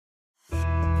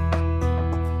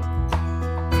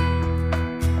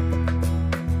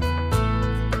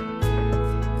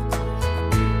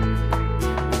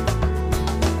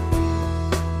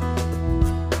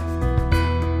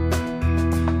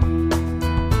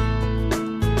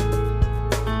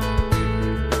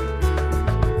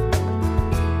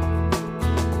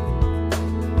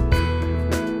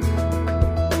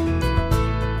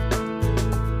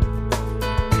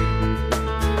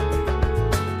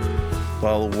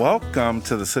Welcome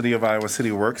to the City of Iowa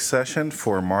City Work Session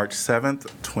for March 7th,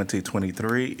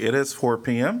 2023. It is 4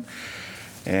 p.m.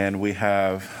 and we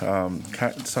have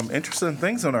some interesting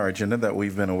things on our agenda that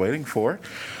we've been waiting for.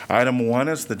 Item 1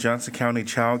 is the Johnson County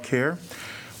Child Care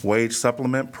Wage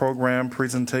Supplement Program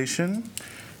presentation.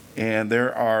 And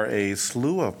there are a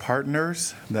slew of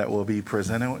partners that will be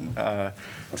presented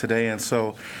today. And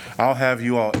so I'll have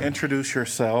you all introduce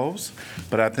yourselves,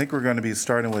 but I think we're going to be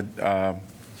starting with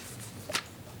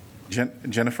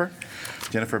Jennifer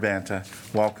Banta.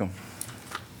 Welcome.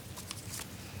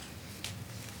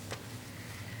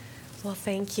 Well,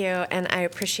 thank you, and I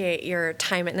appreciate your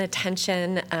time and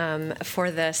attention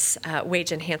for this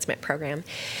wage enhancement program.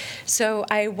 So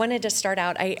I wanted to start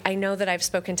out, I know that I've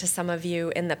spoken to some of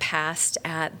you in the past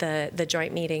at the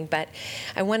joint meeting, but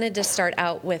I wanted to start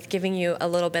out with giving you a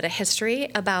little bit of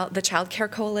history about the Child Care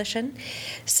Coalition.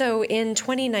 So in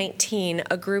 2019,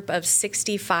 a group of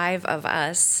 65 of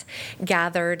us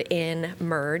gathered in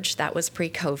Merge. That was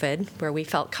pre-COVID, where we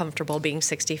felt comfortable being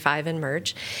 65 in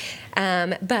Merge.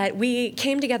 But we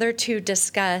came together to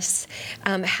discuss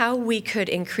how we could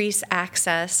increase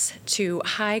access to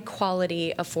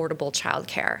high-quality, affordable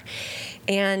childcare.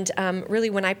 And really,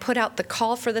 when I put out the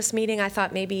call for this meeting, I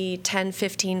thought maybe 10,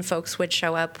 15 folks would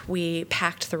show up. We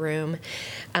packed the room,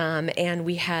 and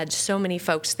we had so many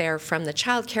folks there from the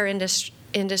childcare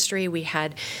industry. We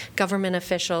had government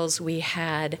officials, we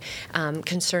had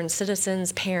concerned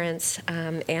citizens, parents,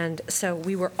 and so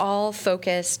we were all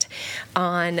focused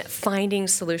on finding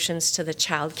solutions to the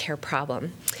child care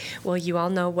problem. Well, you all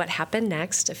know what happened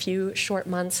next. A few short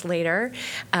months later,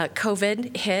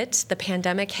 COVID hit, the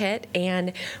pandemic hit,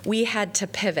 and we had to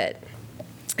pivot.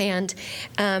 And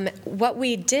what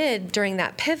we did during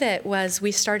that pivot was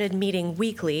we started meeting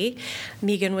weekly.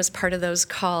 Megan was part of those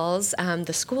calls,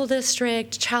 the school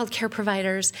district, child care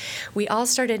providers. We all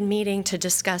started meeting to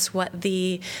discuss what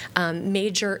the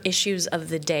major issues of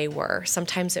the day were.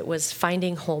 Sometimes it was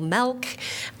finding whole milk.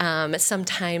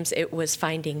 Sometimes it was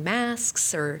finding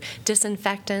masks or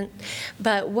disinfectant.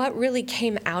 But what really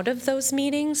came out of those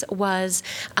meetings was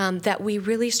that we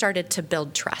really started to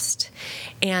build trust.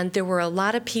 And there were a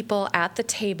lot of people at the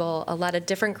table, a lot of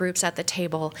different groups at the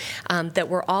table that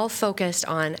were all focused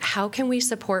on how can we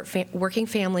support working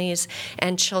families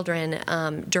and children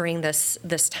during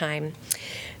this time.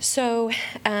 So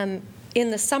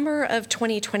in the summer of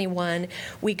 2021,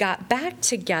 we got back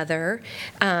together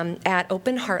at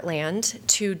Open Heartland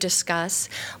to discuss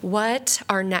what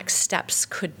our next steps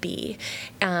could be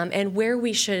and where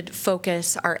we should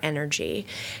focus our energy.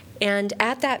 And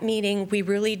at that meeting, we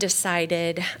really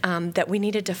decided that we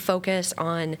needed to focus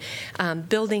on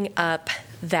building up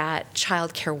that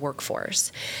child care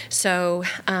workforce. So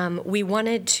we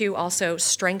wanted to also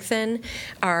strengthen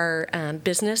our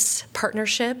business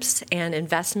partnerships and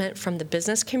investment from the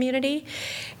business community.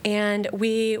 And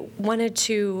we wanted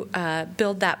to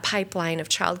build that pipeline of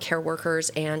child care workers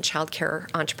and child care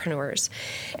entrepreneurs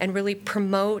and really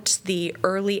promote the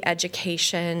early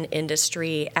education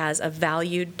industry as a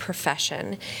valued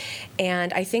profession.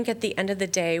 And I think at the end of the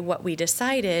day, what we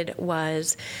decided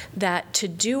was that to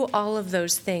do all of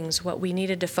those things, what we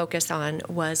needed to focus on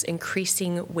was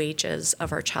increasing wages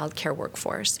of our child care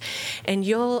workforce. And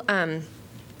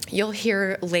you'll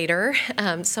hear later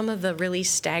some of the really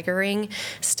staggering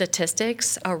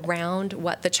statistics around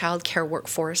what the child care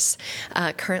workforce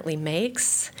currently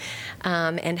makes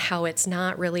and how it's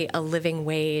not really a living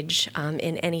wage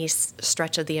in any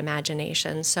stretch of the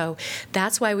imagination. So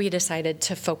that's why we decided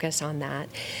to focus on that.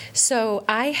 So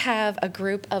I have a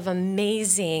group of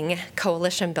amazing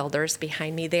coalition builders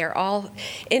behind me. They are all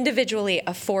individually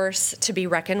a force to be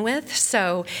reckoned with.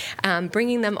 So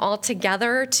bringing them all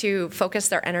together to focus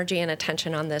their energy and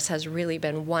attention on this has really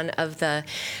been one of the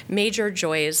major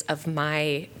joys of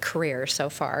my career so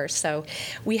far. So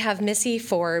we have Missy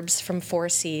Forbes from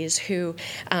 4Cs who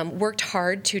worked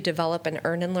hard to develop an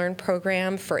Earn and Learn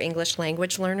program for English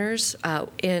language learners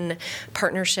in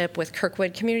partnership with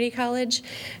Kirkwood Community College.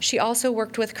 She also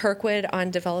worked with Kirkwood on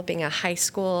developing a high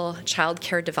school child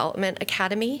care development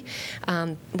academy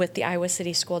with the Iowa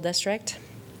City School District.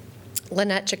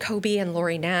 Lynette Jacoby and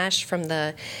Lori Nash from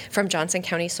Johnson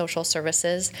County Social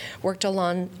Services worked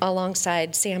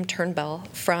alongside Sam Turnbull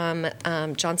from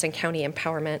Johnson County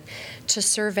Empowerment to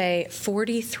survey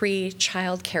 43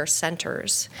 child care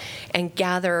centers and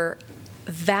gather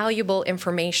valuable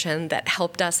information that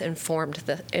helped us inform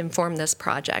this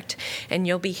project. And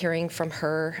you'll be hearing from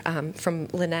her, from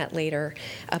Lynette later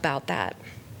about that.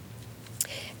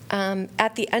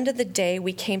 At the end of the day,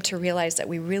 we came to realize that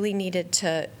we really needed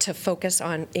to focus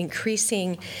on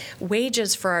increasing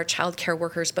wages for our child care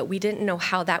workers, but we didn't know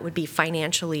how that would be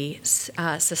financially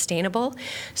sustainable.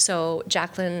 So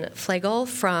Jacqueline Flegel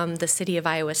from the City of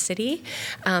Iowa City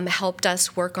helped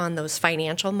us work on those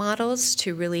financial models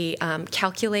to really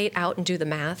calculate out and do the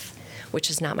math, which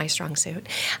is not my strong suit,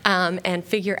 and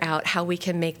figure out how we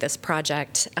can make this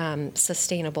project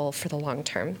sustainable for the long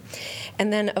term.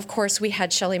 And then, of course, we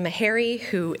had Shelley Meharry,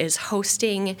 who is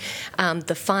hosting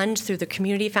the fund through the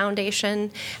Community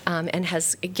Foundation and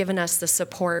has given us the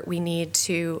support we need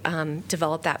to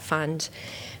develop that fund.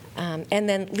 And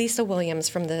then Lisa Williams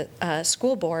from the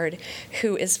school board,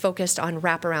 who is focused on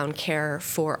wraparound care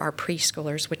for our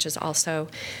preschoolers, which is also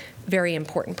a very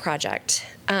important project.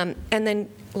 And then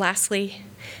lastly,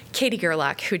 Katie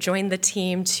Gerlach, who joined the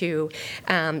team to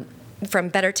from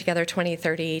Better Together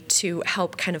 2030 to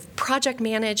help kind of project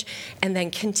manage and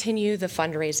then continue the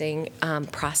fundraising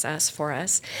process for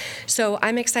us. So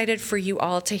I'm excited for you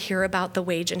all to hear about the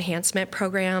wage enhancement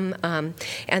program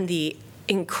and the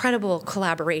incredible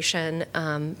collaboration,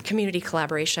 community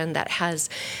collaboration that has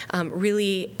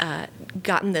really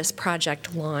gotten this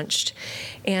project launched.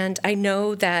 And I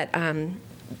know that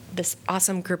this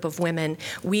awesome group of women,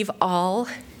 we've all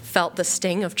felt the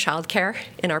sting of childcare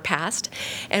in our past,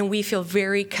 and we feel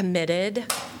very committed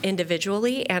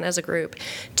individually and as a group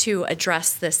to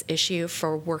address this issue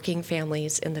for working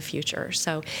families in the future.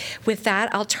 So with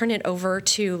that, I'll turn it over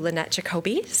to Lynette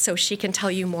Jacoby so she can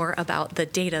tell you more about the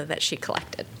data that she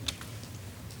collected.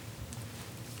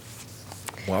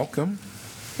 Welcome.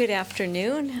 Good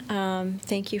afternoon.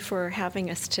 Thank you for having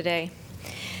us today.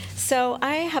 So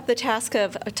I have the task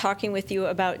of talking with you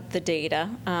about the data,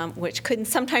 which could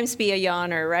sometimes be a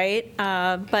yawner, right?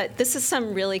 But this is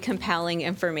some really compelling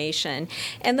information.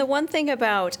 And the one thing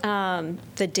about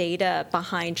the data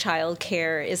behind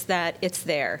childcare is that it's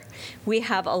there. We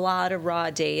have a lot of raw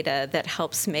data that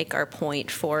helps make our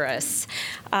point for us.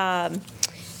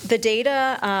 The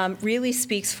data really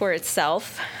speaks for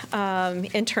itself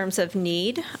in terms of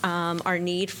need, our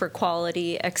need for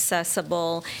quality,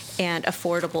 accessible, and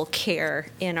affordable care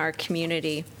in our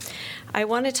community. I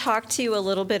want to talk to you a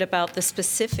little bit about the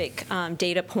specific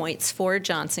data points for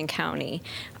Johnson County.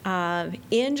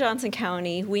 In Johnson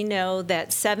County, we know that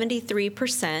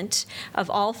 73% of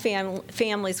all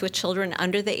families with children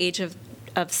under the age of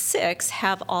 6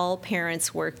 have all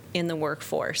parents work in the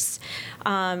workforce.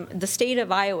 The state of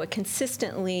Iowa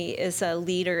consistently is a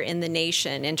leader in the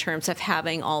nation in terms of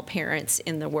having all parents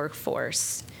in the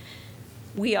workforce.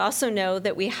 We also know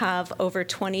that we have over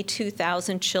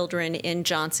 22,000 children in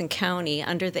Johnson County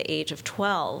under the age of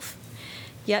 12.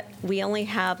 Yet we only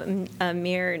have a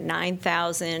mere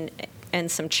 9,000 and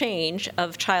some change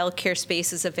of child care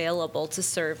spaces available to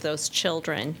serve those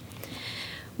children.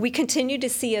 We continue to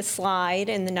see a slide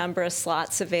in the number of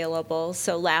slots available.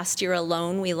 So last year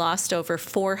alone, we lost over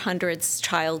 400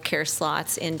 child care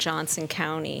slots in Johnson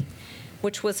County,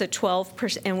 which was a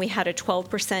 12%, and we had a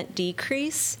 12%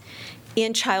 decrease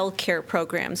in child care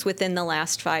programs within the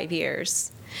last 5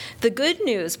 years. The good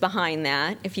news behind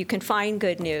that, if you can find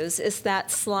good news, is that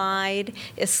slide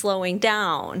is slowing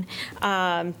down.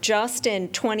 Just in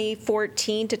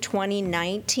 2014 to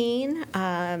 2019,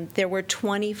 there were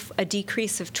a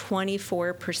decrease of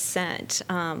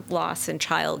 24% loss in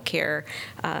child care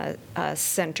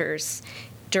centers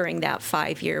during that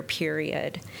 5-year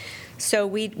period. So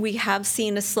we have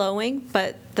seen a slowing,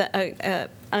 but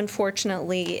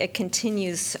unfortunately, it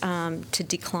continues to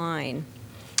decline.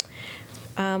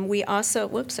 We also,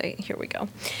 here we go.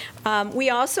 We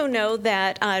also know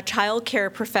that child care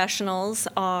professionals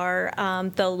are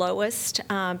the lowest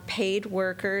paid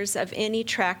workers of any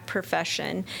track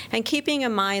profession. And keeping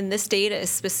in mind, this data is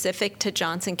specific to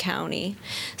Johnson County.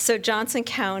 So Johnson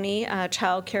County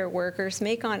child care workers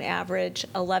make on average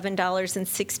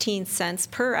 $11.16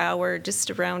 per hour,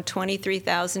 just around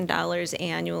 $23,000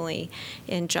 annually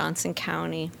in Johnson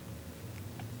County.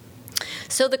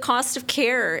 So the cost of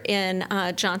care in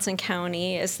Johnson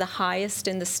County is the highest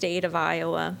in the state of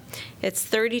Iowa. It's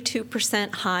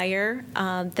 32% higher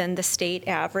than the state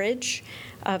average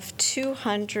of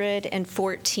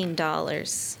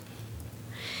 $214.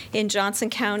 In Johnson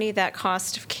County, that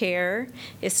cost of care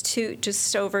is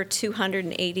just over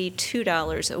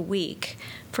 $282 a week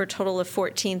for a total of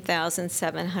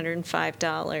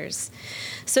 $14,705.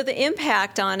 So the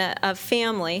impact on a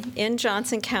family in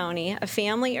Johnson County, a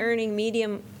family earning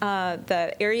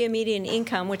the area median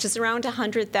income, which is around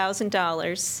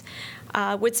 $100,000,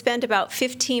 would spend about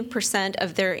 15%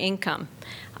 of their income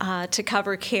to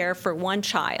cover care for one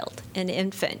child, an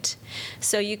infant.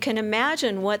 So you can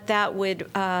imagine what that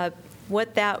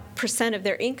percent of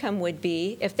their income would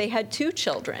be if they had two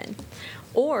children,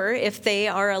 or if they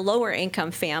are a lower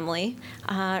income family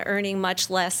earning much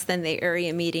less than the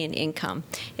area median income.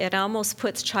 It almost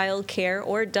puts child care,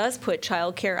 or does put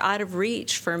child care, out of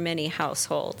reach for many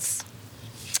households.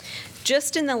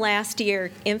 Just in the last year,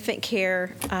 infant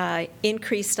care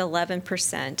increased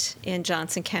 11% in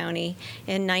Johnson County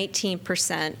and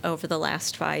 19% over the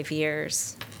last 5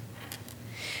 years.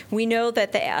 We know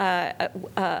that the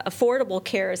affordable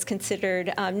care is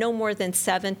considered no more than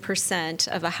 7%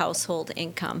 of a household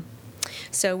income.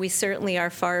 So we certainly are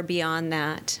far beyond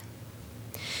that.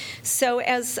 So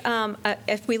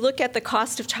if we look at the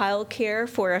cost of child care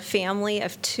for a family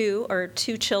of two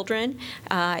children,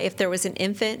 if there was an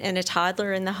infant and a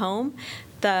toddler in the home,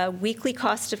 the weekly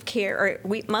cost of care, or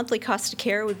monthly cost of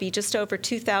care, would be just over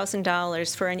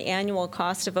 $2,000 for an annual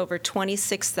cost of over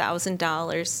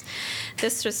 $26,000.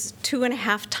 This was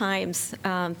 2.5 times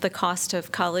the cost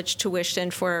of college tuition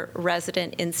for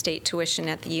resident in-state tuition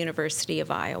at the University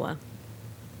of Iowa.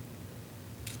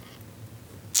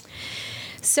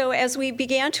 So as we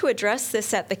began to address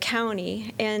this at the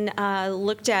county and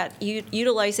looked at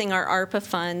utilizing our ARPA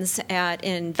funds at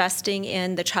investing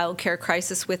in the child care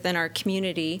crisis within our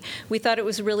community, we thought it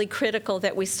was really critical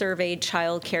that we surveyed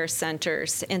child care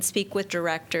centers and speak with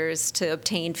directors to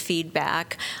obtain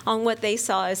feedback on what they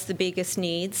saw as the biggest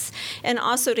needs, and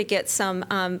also to get some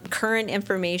current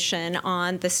information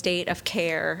on the state of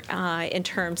care in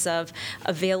terms of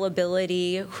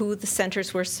availability, who the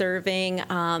centers were serving,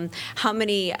 how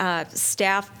many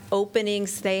staff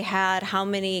openings they had, how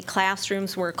many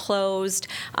classrooms were closed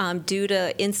due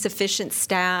to insufficient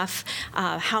staff,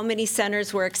 how many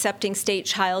centers were accepting state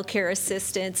child care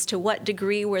assistance, to what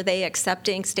degree were they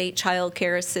accepting state child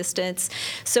care assistance.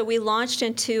 So we launched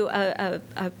into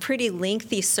a pretty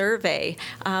lengthy survey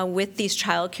with these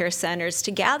child care centers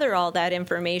to gather all that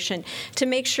information to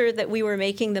make sure that we were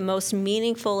making the most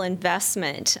meaningful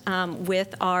investment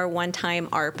with our one-time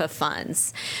ARPA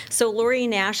funds. So Lori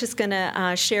Nash is going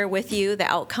to share with you the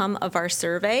outcome of our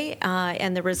survey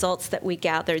and the results that we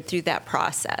gathered through that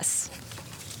process.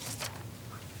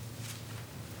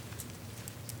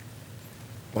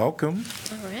 Welcome.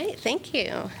 All right, thank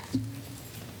you.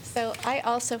 So I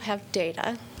also have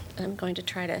data. I'm going to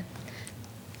try to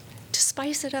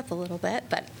spice it up a little bit,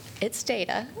 but it's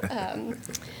data.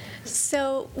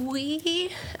 So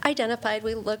we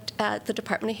looked at the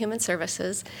Department of Human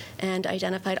Services and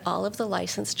identified all of the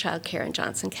licensed child care in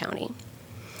Johnson County.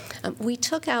 We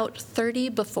took out 30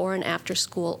 before and after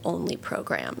school only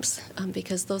programs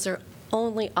because those are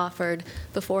only offered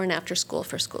before and after school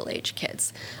for school-age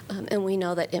kids. And we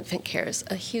know that infant care is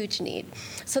a huge need.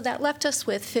 So that left us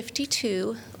with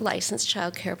 52 licensed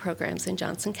child care programs in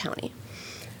Johnson County.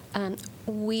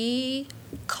 We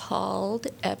called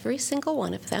every single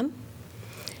one of them,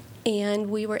 and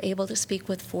we were able to speak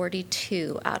with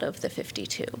 42 out of the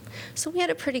 52. So we had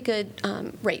a pretty good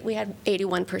rate. We had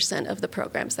 81% of the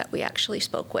programs that we actually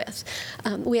spoke with.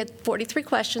 We had 43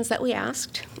 questions that we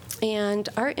asked, and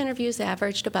our interviews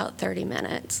averaged about 30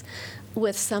 minutes,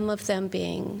 with some of them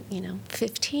being,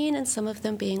 15 and some of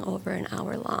them being over an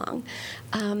hour long.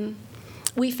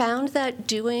 We found that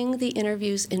doing the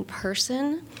interviews in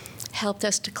person helped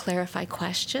us to clarify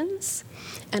questions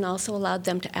and also allowed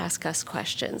them to ask us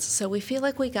questions. So we feel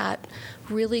like we got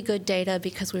really good data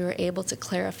because we were able to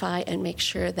clarify and make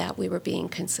sure that we were being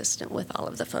consistent with all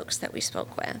of the folks that we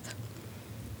spoke with.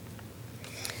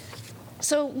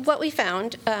 So what we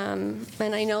found, and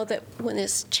I know that when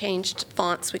this changed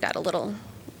fonts, we got a little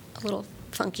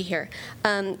funky here.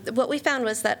 What we found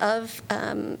was that of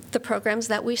the programs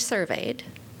that we surveyed,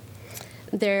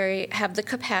 they have the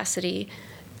capacity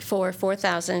for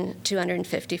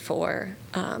 4,254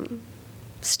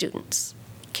 students,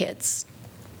 kids.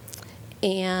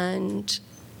 And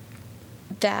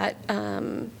that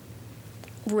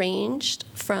ranged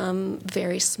from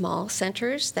very small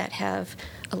centers that have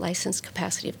a licensed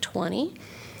capacity of 20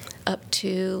 up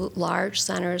to large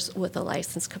centers with a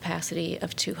licensed capacity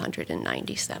of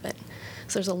 297.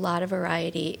 So there's a lot of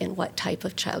variety in what type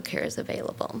of childcare is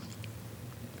available.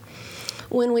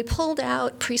 When we pulled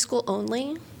out preschool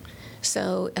only,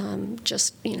 so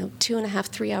just 2.5,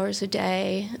 3 hours a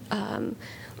day,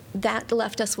 that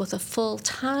left us with a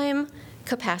full-time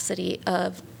capacity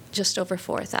of just over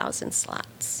 4,000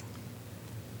 slots.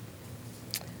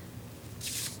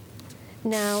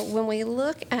 Now, when we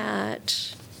look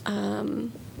at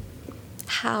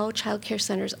how child care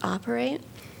centers operate,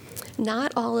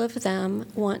 not all of them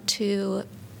want to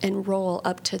enroll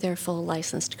up to their full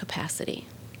licensed capacity.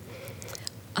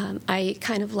 I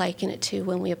kind of liken it to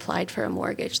when we applied for a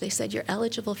mortgage. They said, you're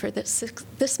eligible for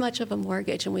this much of a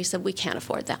mortgage, and we said, we can't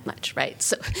afford that much, right?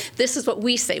 So this is what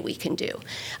we say we can do.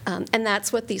 And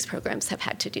that's what these programs have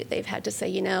had to do. They've had to say,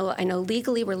 you know, I know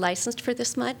legally we're licensed for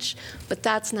this much, but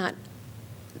that's not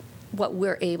what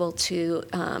we're able to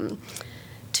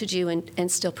do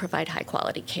and still provide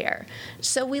high-quality care.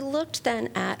 So we looked then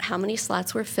at how many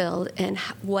slots were filled and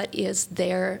what is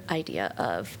their idea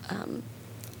of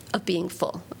being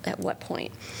full at what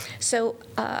point. So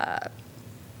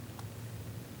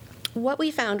what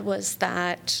we found was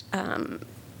that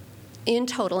in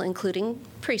total, including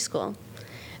preschool,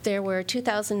 there were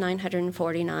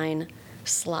 2,949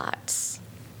 slots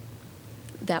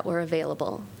that were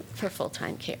available for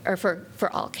full-time care, or for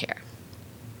all care.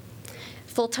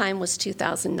 Full-time was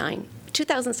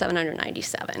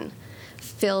 2,797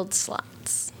 filled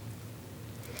slots.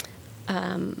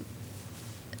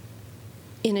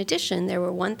 In addition, there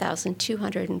were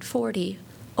 1,240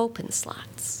 open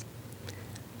slots.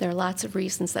 There are lots of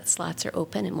reasons that slots are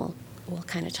open, and we'll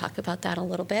kind of talk about that a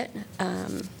little bit.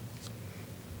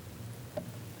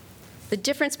 The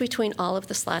difference between all of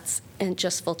the slots and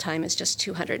just full-time is just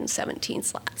 217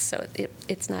 slots, so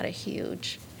it's not a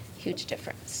huge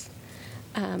difference.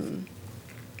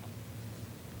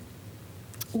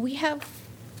 We have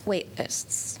wait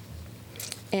lists,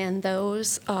 and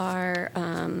those are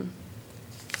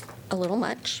a little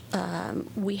much.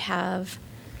 We have,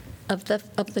 of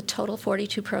the total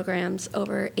 42 programs,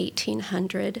 over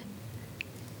 1,800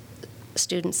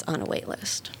 students on a wait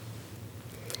list.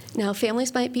 Now,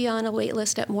 families might be on a wait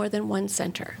list at more than one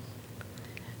center.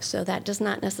 So that does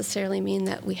not necessarily mean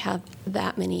that we have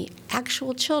that many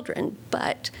actual children,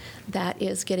 but that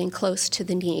is getting close to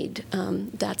the need.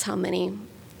 That's how many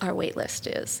our wait list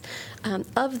is.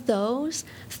 Of those,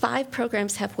 5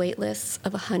 programs have wait lists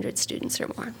of 100 students or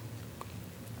more.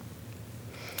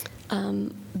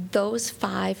 Those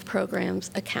 5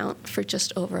 programs account for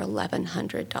just over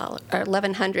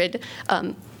 1,100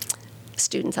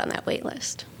 students on that wait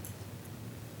list.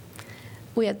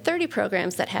 We had 30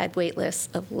 programs that had wait lists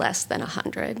of less than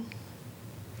 100,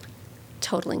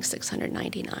 totaling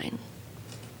 699.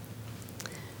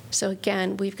 So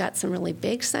again, we've got some really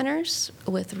big centers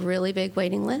with really big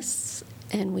waiting lists,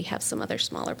 and we have some other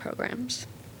smaller programs.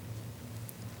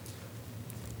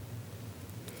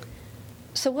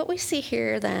 So what we see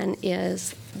here then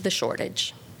is the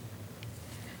shortage.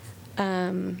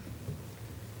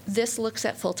 This looks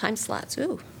at full-time slots.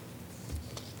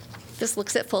 This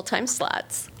looks at full-time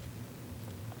slots.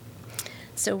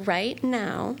 So right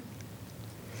now,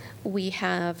 we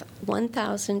have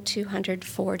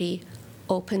 1,240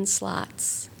 open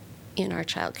slots in our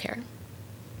childcare.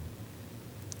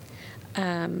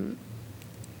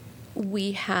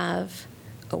 We have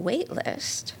a wait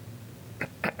list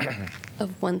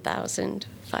of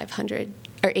 1,500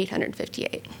 or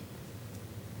 858.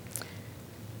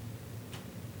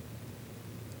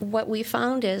 What we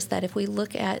found is that if we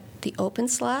look at the open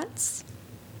slots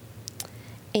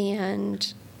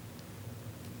and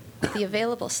the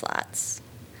available slots,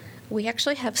 we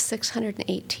actually have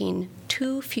 618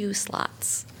 too few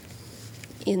slots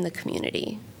in the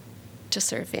community to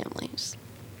serve families.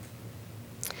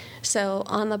 So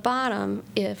on the bottom,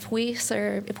 if we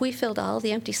filled all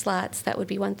the empty slots, that would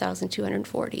be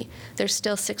 1,240. There's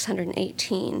still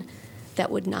 618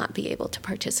 that would not be able to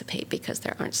participate because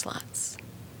there aren't slots.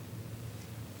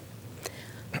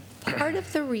 Part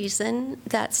of the reason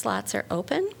that slots are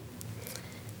open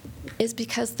is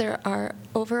because there are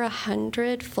over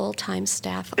 100 full-time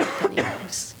staff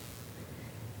openings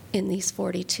in these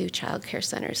 42 child care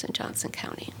centers in Johnson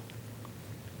County,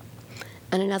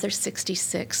 and another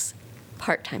 66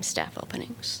 part-time staff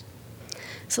openings.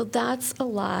 So that's a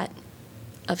lot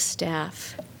of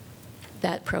staff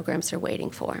that programs are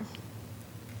waiting for.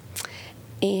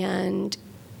 And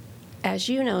as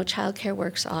you know, childcare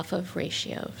works off of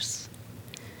ratios.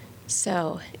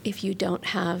 So if you don't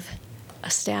have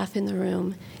a staff in the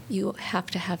room, you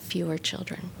have to have fewer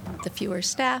children. The fewer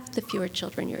staff, the fewer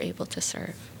children you're able to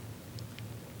serve.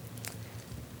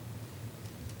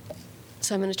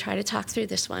 So I'm going to try to talk through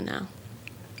this one now.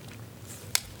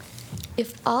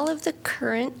 If all of the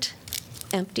current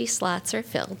empty slots are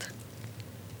filled,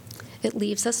 it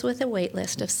leaves us with a wait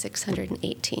list of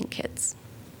 618 kids.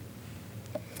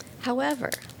 However,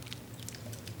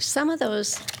 some of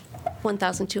those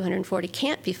 1,240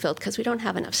 can't be filled because we don't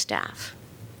have enough staff.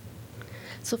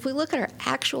 So if we look at our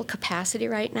actual capacity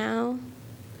right now,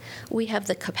 we have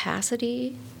the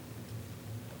capacity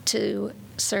to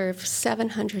serve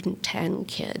 710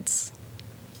 kids,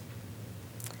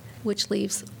 which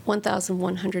leaves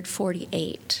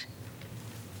 1,148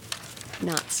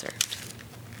 not served.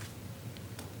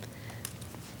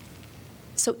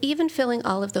 So even filling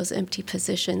all of those empty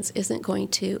positions isn't going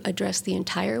to address the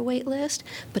entire wait list,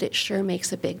 but it sure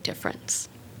makes a big difference.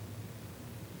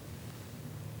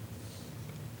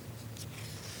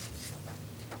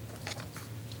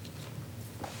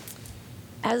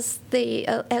 As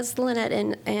Lynette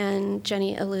and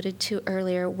Jenny alluded to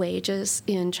earlier, wages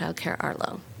in childcare are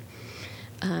low.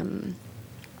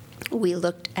 We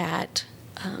looked at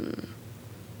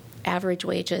average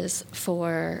wages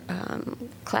for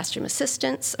classroom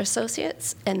assistants,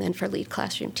 associates, and then for lead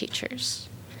classroom teachers.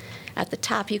 At the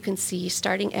top, you can see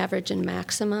starting average and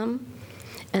maximum,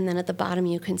 and then at the bottom,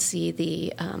 you can see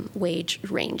the wage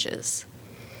ranges.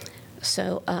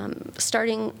 So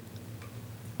starting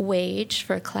wage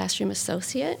for a classroom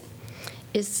associate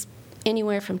is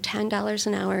anywhere from $10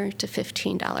 an hour to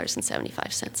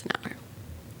 $15.75 an hour.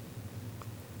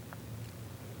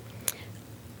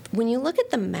 When you look at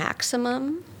the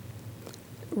maximum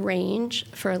range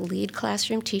for a lead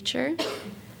classroom teacher,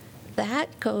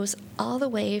 that goes all the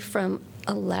way from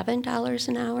 $11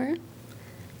 an hour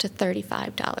to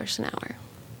 $35 an hour.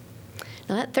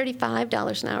 Now, that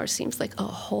 $35 an hour seems like a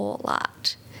whole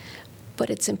lot. But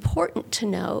it's important to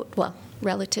note, well,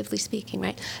 relatively speaking,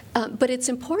 right? But it's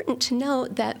important to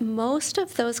note that most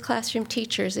of those classroom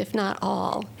teachers, if not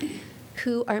all,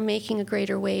 who are making a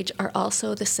greater wage are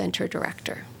also the center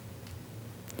director.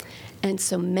 And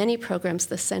so many programs,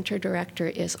 the center director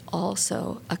is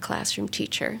also a classroom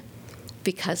teacher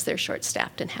because they're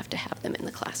short-staffed and have to have them in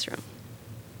the classroom.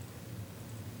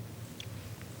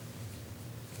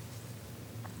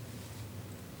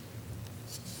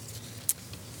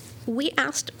 We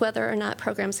asked whether or not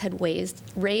programs had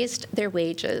raised their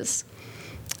wages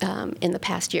in the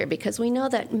past year, because we know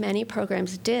that many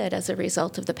programs did as a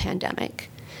result of the pandemic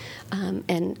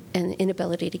and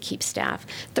inability to keep staff.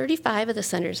 35 of the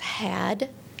centers had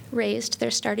raised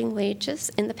their starting wages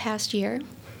in the past year.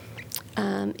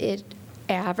 It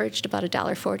averaged about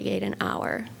 $1.48 an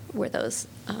hour were those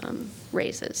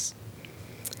raises.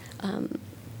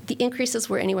 The increases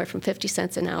were anywhere from 50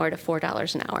 cents an hour to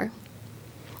 $4 an hour.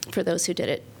 For those who did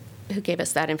it, who gave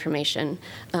us that information.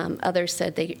 Others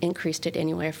said they increased it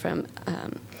anywhere from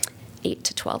 8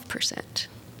 to 12%.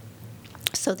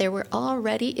 So there were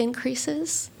already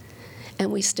increases,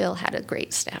 and we still had a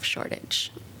great staff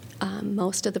shortage.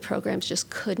 Most of the programs just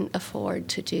couldn't afford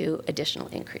to do additional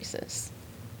increases.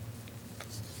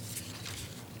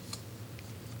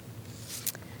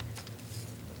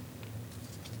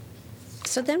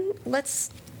 So then let's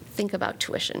think about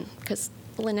tuition, because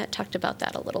Lynette talked about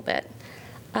that a little bit.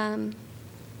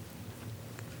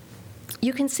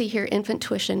 You can see here infant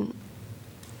tuition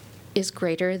is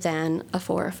greater than a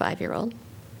 4 or 5-year-old.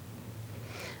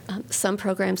 Some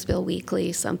programs bill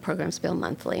weekly, some programs bill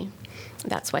monthly.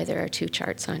 That's why there are 2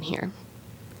 charts on here.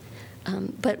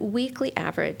 But weekly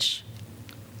average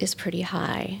is pretty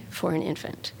high for an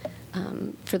infant.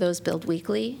 For those billed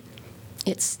weekly,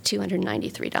 it's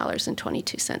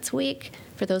 $293.22 a week.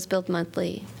 For those billed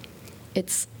monthly,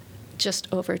 it's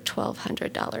just over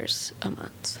 $1,200 a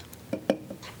month.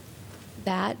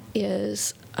 That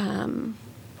is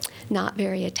not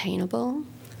very attainable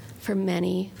for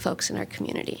many folks in our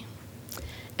community.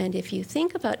 And if you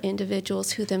think about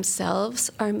individuals who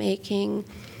themselves are making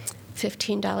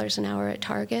 $15 an hour at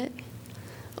Target,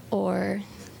 or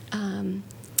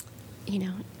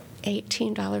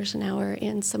 $18 an hour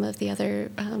in some of the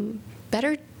other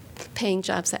better paying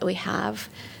jobs that we have,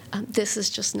 this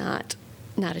is just not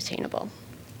attainable.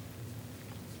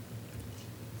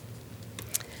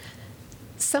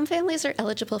 Some families are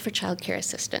eligible for child care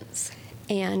assistance,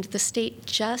 and the state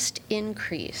just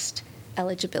increased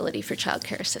eligibility for child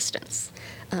care assistance.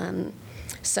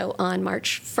 So on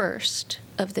March 1st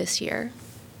of this year,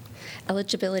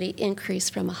 eligibility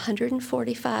increased from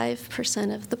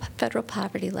 145% of the federal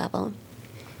poverty level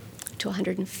to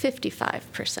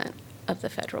 155% of the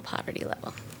federal poverty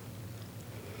level.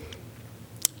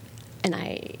 And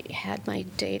I had my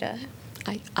data.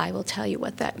 I will tell you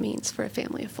what that means for a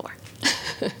family of 4.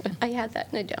 I had that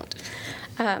and I don't.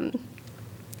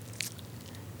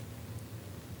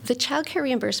 The child care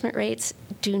reimbursement rates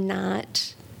do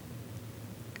not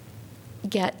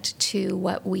get to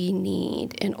what we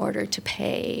need in order to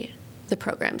pay the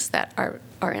programs that are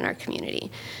in our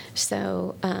community.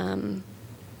 So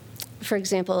for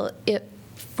example,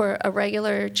 for a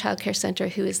regular child care center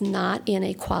who is not in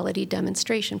a quality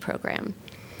demonstration program,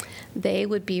 they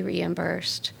would be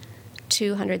reimbursed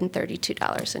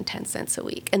 $232.10 a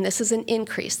week. And this is an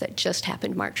increase that just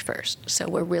happened March 1st. So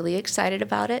we're really excited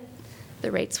about it.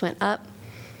 The rates went up,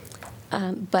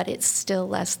 but it's still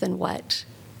less than what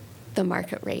the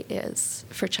market rate is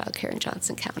for childcare in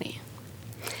Johnson County.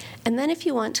 And then if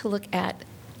you want to look at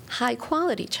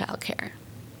high-quality childcare,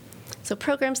 so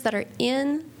programs that are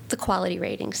in the quality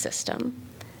rating system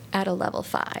at a level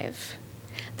 5,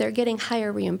 they're getting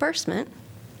higher reimbursement,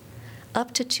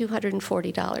 up to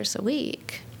 $240 a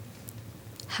week.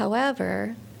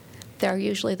 However, they're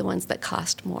usually the ones that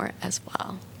cost more as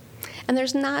well. And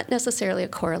there's not necessarily a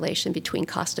correlation between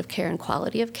cost of care and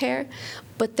quality of care,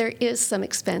 but there is some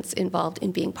expense involved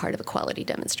in being part of a quality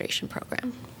demonstration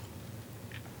program.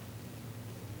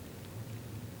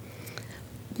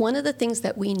 One of the things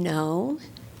that we know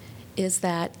is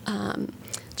that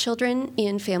children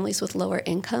in families with lower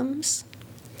incomes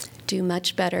do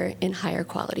much better in higher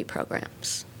quality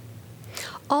programs.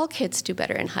 All kids do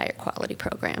better in higher quality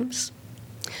programs,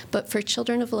 but for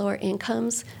children of lower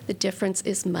incomes, the difference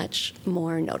is much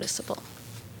more noticeable.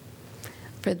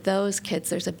 For those kids,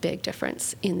 there's a big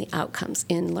difference in the outcomes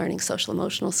in learning social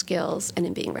emotional skills and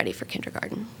in being ready for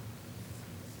kindergarten.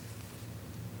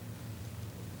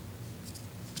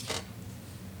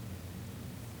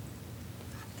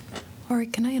 Lori,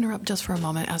 can I interrupt just for a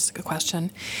moment, ask a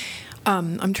question?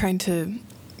 I'm trying to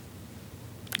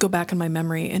go back in my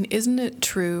memory, and isn't it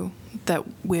true that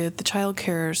with the child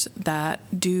cares that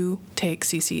do take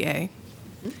CCA,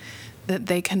 that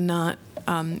they cannot,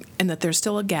 and that there's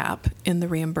still a gap in the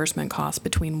reimbursement costs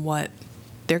between what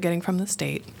they're getting from the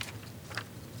state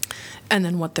and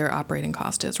then what their operating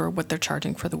cost is or what they're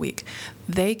charging for the week?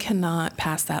 They cannot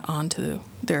pass that on to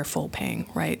their full paying,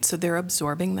 right? So they're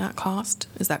absorbing that cost.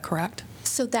 Is that correct?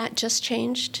 So that just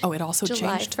changed. Oh, it also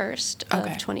July changed? 1st of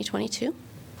Okay. 2022.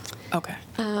 Okay.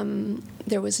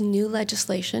 There was new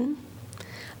legislation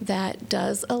that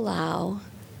does allow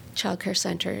child care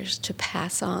centers to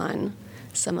pass on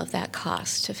some of that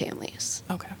cost to families.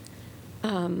 Okay.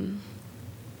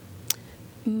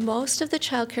 Most of the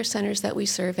child care centers that we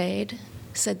surveyed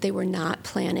said they were not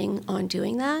planning on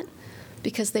doing that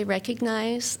because they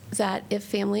recognize that if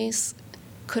families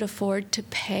could afford to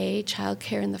pay child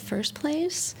care in the first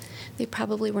place, they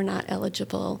probably were not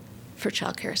eligible for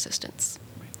child care assistance.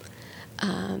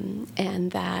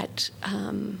 And that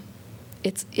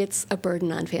it's a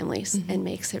burden on families and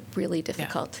makes it really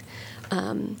difficult.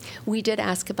 We did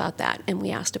ask about that, and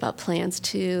we asked about plans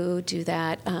to do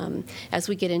that. As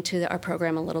we get into our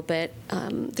program a little bit,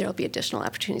 there will be additional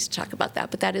opportunities to talk about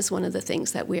that, but that is one of the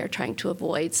things that we are trying to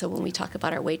avoid. So when we talk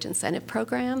about our wage incentive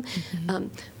program,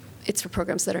 it's for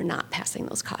programs that are not passing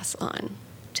those costs on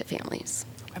to families.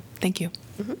 Okay. Thank you.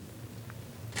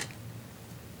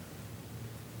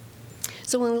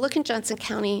 So when we look in Johnson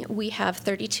County, we have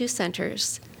 32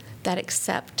 centers that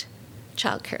accept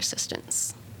child care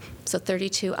assistance. So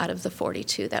 32 out of the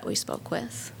 42 that we spoke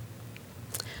with.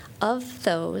 Of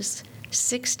those,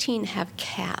 16 have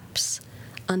caps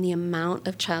on the amount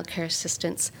of child care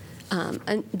assistance,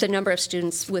 and the number of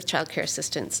students with child care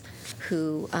assistance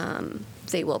who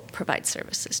they will provide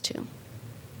services to.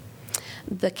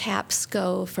 The caps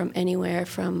go from anywhere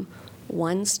from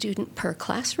 1 student per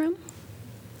classroom.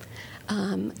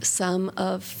 Some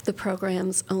of the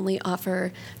programs only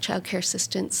offer child care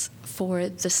assistance for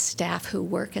the staff who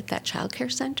work at that child care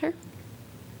center.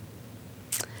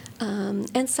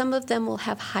 And some of them will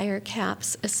have higher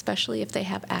caps, especially if they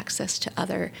have access to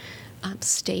other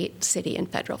state, city, and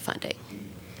federal funding.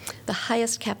 The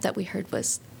highest cap that we heard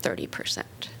was 30%.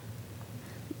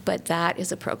 But that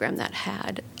is a program that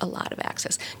had a lot of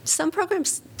access. Some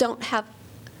programs don't have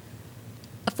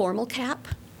a formal cap,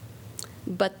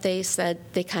 but they said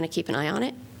they kind of keep an eye on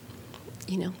it.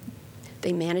 You know,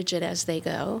 they manage it as they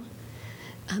go.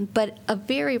 But a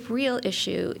very real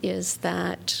issue is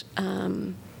that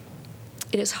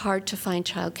it is hard to find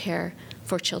childcare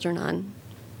for children on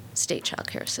state child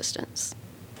care assistance.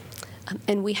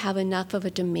 And we have enough of a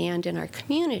demand in our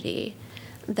community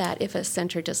that if a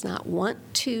center does not want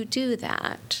to do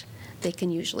that, they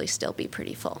can usually still be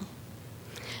pretty full.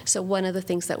 So one of the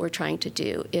things that we're trying to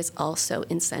do is also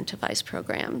incentivize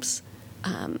programs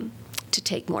to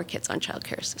take more kids on child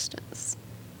care assistance.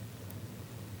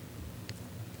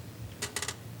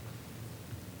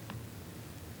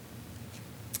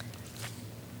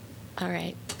 All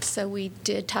right, so we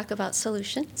did talk about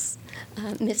solutions.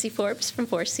 Missy Forbes from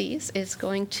 4Cs is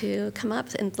going to come up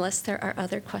unless there are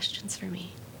other questions for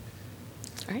me.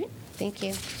 All right, thank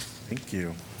you. Thank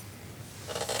you.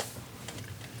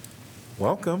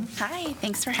 welcome. Hi,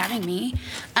 thanks for having me.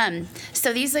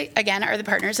 So these, again, are the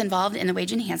partners involved in the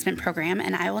wage enhancement program,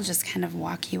 and I will just kind of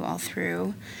walk you all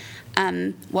through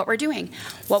what we're doing.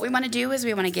 What we want to do is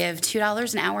we want to give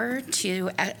 $2 an hour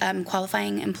to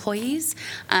qualifying employees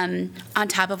on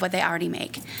top of what they already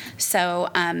make. So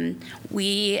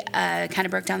we kind of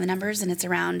broke down the numbers, and it's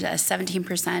around a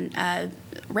 17%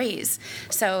 raise.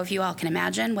 So if you all can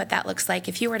imagine what that looks like,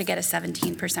 if you were to get a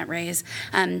 17% raise,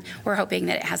 we're hoping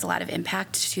that it has a lot of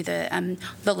impact to the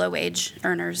low-wage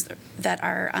earners that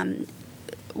are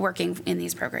working in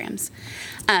these programs.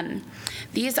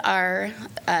 These are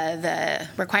the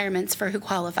requirements for who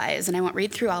qualifies, and I won't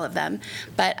read through all of them,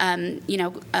 but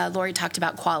Lori talked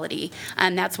about quality,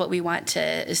 and that's what we want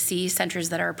to see centers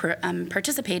that are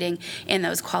participating in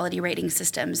those quality rating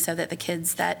systems so that the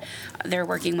kids that they're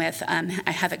working with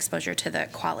have exposure to the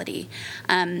quality.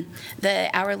 The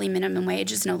hourly minimum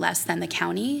wage is no less than the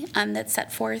county that's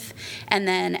set forth, and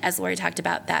then as Lori talked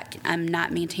about, that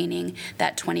not maintaining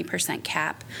that 20%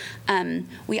 cap.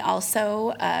 We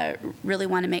also really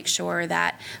want to make sure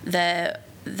that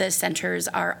the centers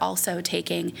are also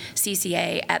taking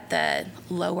CCA at the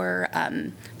lower,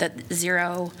 the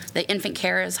zero. The infant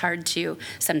care is hard to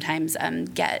sometimes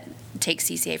take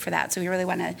CCA for that. So we really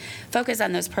want to focus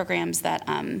on those programs that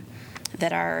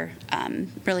are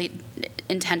really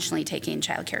intentionally taking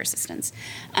child care assistance.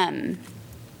 And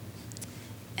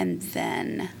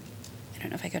then, I don't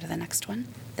know if I go to the next one.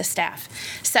 The staff.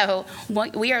 So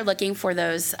we are looking for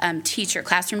those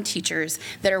classroom teachers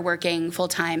that are working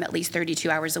full-time at least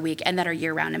 32 hours a week and that are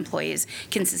year-round employees.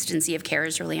 Consistency of care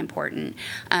is really important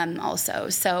also.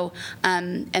 So,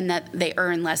 and that they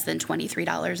earn less than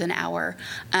 $23 an hour.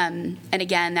 And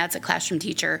again, that's a classroom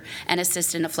teacher, an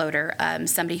assistant, a floater,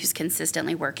 somebody who's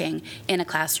consistently working in a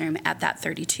classroom at that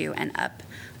 32 and up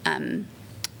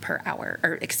per hour,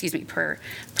 or excuse me, per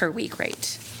week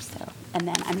rate. So, and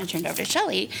then I'm going to turn it over to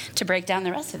Shelley to break down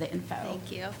the rest of the info.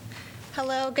 Thank you.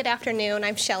 Hello, good afternoon.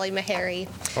 I'm Shelley Meharry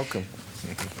Welcome.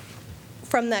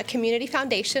 from the Community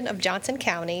Foundation of Johnson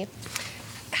County.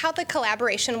 How the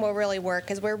collaboration will really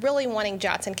work is we're really wanting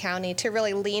Johnson County to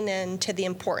really lean into the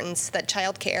importance that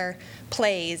childcare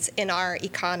plays in our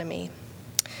economy.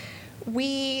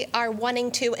 We are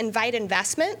wanting to invite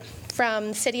investment from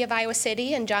the City of Iowa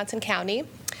City and Johnson County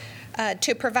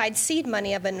to provide seed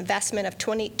money of an investment of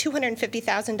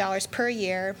 $250,000 per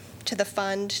year to the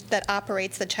fund that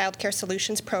operates the Child Care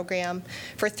Solutions Program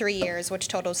for 3 years, which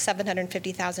totals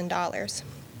 $750,000.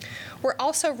 We're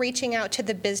also reaching out to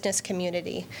the business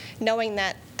community, knowing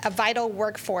that a vital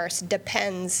workforce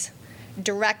depends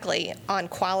directly on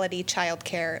quality child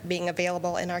care being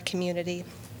available in our community.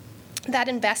 That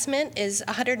investment is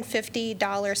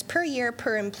 $150 per year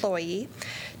per employee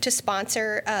to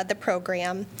sponsor the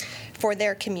program for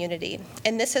their community.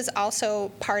 And this is also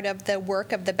part of the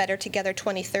work of the Better Together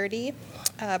 2030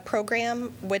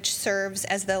 program, which serves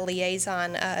as the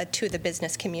liaison to the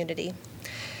business community.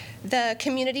 The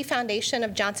Community Foundation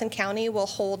of Johnson County will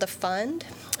hold a fund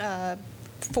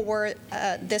for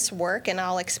this work, and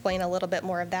I'll explain a little bit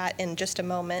more of that in just a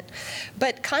moment.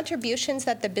 But contributions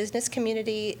that the business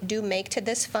community do make to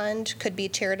this fund could be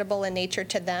charitable in nature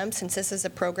to them, since this is a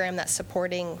program that's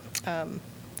supporting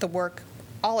the work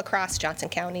all across Johnson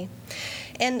County.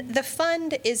 And the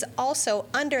fund is also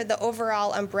under the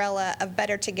overall umbrella of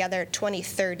Better Together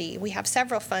 2030. We have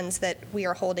several funds that we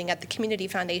are holding at the Community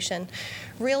Foundation,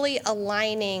 really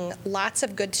aligning lots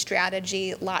of good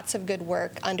strategy, lots of good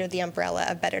work under the umbrella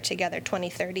of Better Together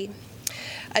 2030.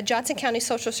 Johnson County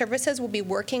Social Services will be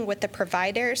working with the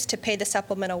providers to pay the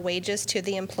supplemental wages to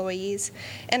the employees,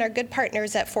 and our good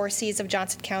partners at 4Cs of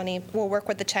Johnson County will work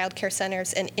with the child care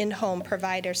centers and in-home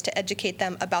providers to educate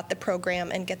them about the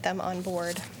program and get them on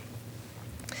board.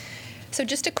 So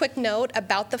just a quick note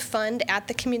about the fund at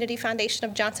the Community Foundation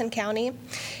of Johnson County.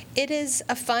 It is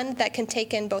a fund that can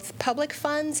take in both public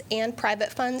funds and private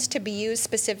funds to be used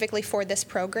specifically for this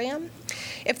program.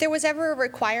 If there was ever a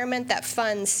requirement that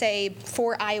funds, say,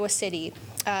 for Iowa City,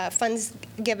 funds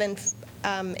given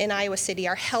in Iowa City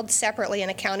are held separately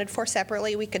and accounted for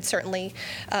separately, we could certainly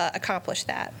accomplish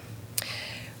that.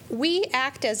 We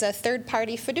act as a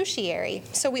third-party fiduciary,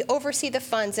 so we oversee the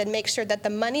funds and make sure that the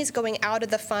monies going out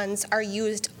of the funds are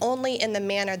used only in the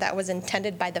manner that was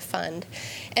intended by the fund.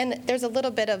 And there's a little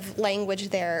bit of language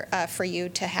there for you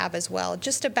to have as well,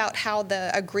 just about how the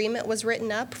agreement was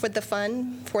written up with the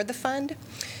fund, for the fund.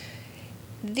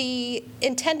 The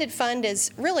intended fund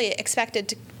is really expected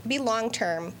to be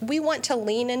long-term. We want to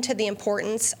lean into the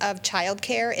importance of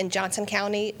childcare in Johnson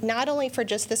County, not only for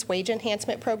just this wage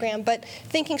enhancement program, but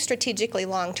thinking strategically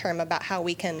long-term about how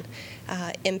we can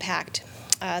impact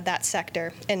that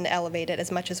sector and elevate it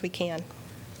as much as we can.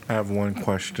 I have one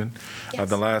question. Yes.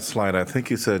 The last slide, I think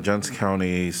you said Johnson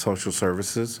County Social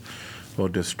Services will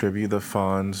distribute the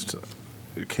funds.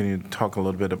 Can you talk a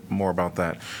little bit more about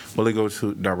that? Will it go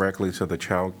directly to the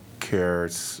child care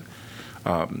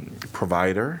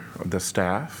provider, the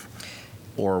staff,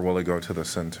 or will it go to the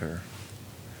center?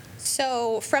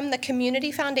 So from the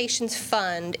Community Foundations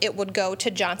Fund, it would go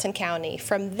to Johnson County.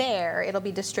 From there, it'll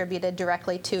be distributed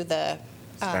directly to the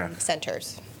Staff.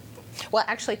 centers. Well,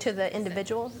 actually, to the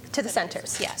individuals, to the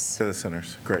centers, yes. To the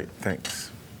centers. Great,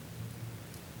 thanks.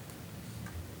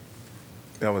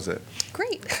 That was it.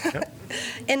 Great. Yep.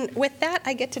 And with that,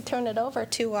 I get to turn it over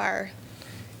to our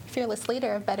fearless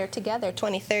leader of Better Together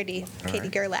 2030, All Katie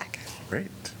right. Gerlach.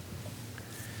 Great.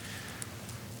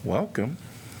 Welcome.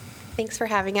 Thanks for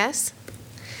having us.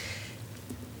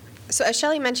 So as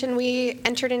Shelley mentioned, we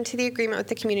entered into the agreement with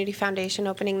the Community Foundation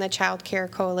opening the Child Care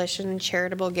Coalition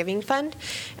Charitable Giving Fund.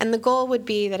 And the goal would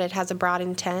be that it has a broad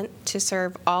intent to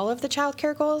serve all of the child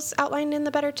care goals outlined in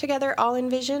the Better Together All-In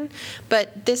Vision.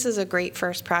 But this is a great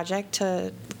first project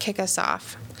to kick us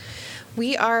off.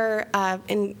 We are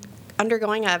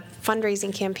undergoing a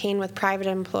fundraising campaign with private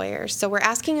employers. So we're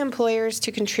asking employers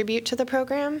to contribute to the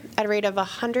program at a rate of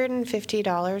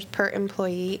 $150 per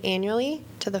employee annually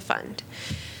to the fund.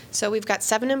 So we've got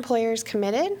 7 employers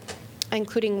committed,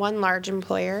 including 1 large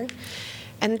employer,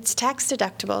 and it's tax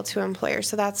deductible to employers,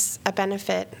 so that's a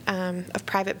benefit of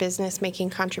private business making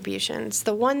contributions.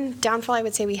 The one downfall I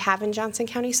would say we have in Johnson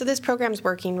County, so this program's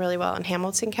working really well in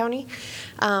Hamilton County,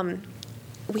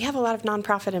 we have a lot of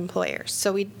nonprofit employers,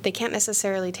 so they can't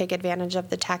necessarily take advantage of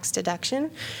the tax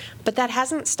deduction, but that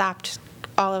hasn't stopped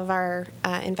all of our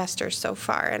investors so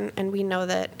far, and we know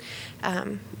that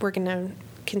we're going to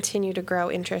continue to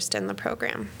grow interest in the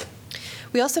program.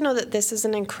 We also know that this is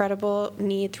an incredible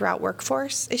need throughout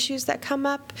workforce issues that come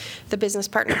up. The Business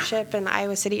Partnership and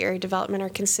Iowa City Area Development are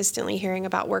consistently hearing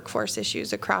about workforce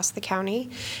issues across the county,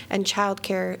 and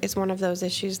childcare is one of those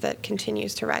issues that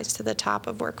continues to rise to the top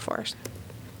of workforce.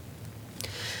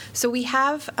 So we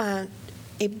have a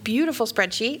beautiful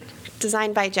spreadsheet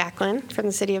designed by Jacqueline from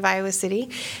the City of Iowa City,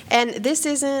 and this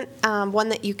isn't one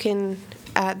that you can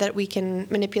that we can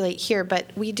manipulate here, but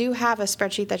we do have a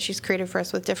spreadsheet that she's created for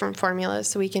us with different formulas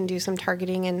so we can do some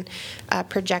targeting and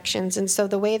projections. And so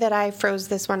the way that I froze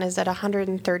this one is at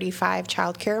 135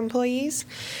 childcare employees,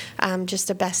 just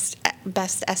a best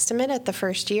estimate at the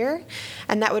first year,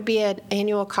 and that would be an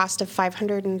annual cost of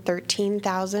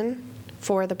 $513,000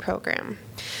 for the program.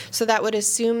 So that would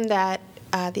assume that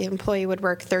the employee would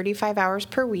work 35 hours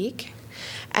per week,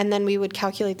 and then we would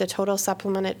calculate the total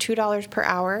supplement at $2 per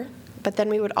hour. But then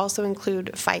we would also include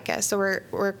FICA. So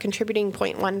we're contributing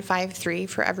 0.153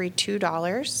 for every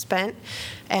 $2 spent,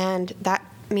 and that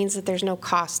means that there's no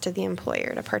cost to the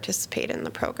employer to participate in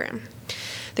the program.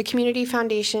 The Community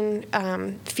Foundation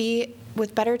fee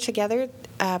with Better Together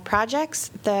projects,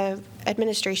 the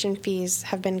administration fees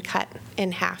have been cut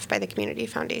in half by the Community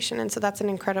Foundation, and so that's an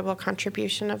incredible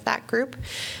contribution of that group.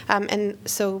 And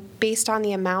so based on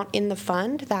the amount in the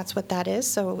fund, that's what that is.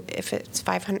 So if it's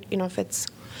 500, if it's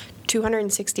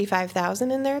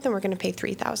 $265,000 in there, then we're going to pay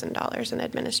 $3,000 in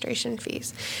administration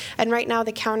fees. And right now,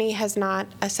 the county has not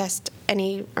assessed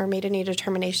any or made any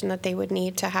determination that they would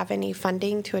need to have any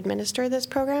funding to administer this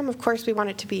program. Of course, we want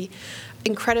it to be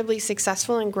incredibly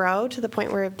successful and grow to the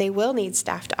point where they will need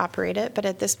staff to operate it, but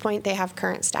at this point, they have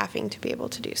current staffing to be able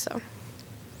to do so.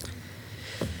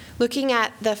 Looking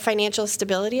at the financial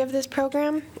stability of this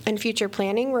program and future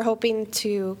planning, we're hoping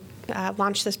to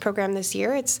launch this program this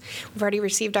year. We've already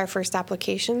received our first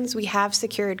applications. We have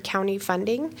secured county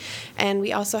funding, and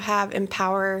we also have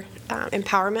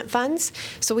empowerment funds.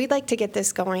 So we'd like to get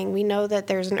this going. We know that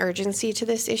there's an urgency to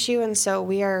this issue, and so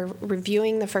we are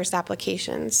reviewing the first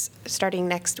applications starting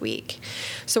next week.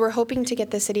 So we're hoping to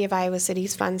get the City of Iowa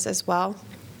City's funds as well.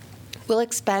 We'll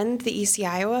expend the EC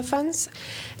Iowa funds,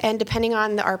 and depending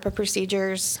on the ARPA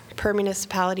procedures per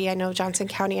municipality, I know Johnson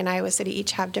County and Iowa City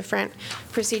each have different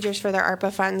procedures for their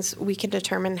ARPA funds. We can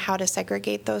determine how to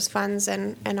segregate those funds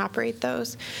and operate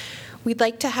those. We'd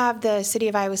like to have the City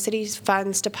of Iowa City's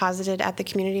funds deposited at the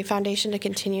Community Foundation to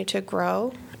continue to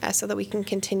grow so that we can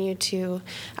continue to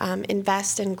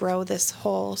invest and grow this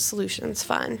whole solutions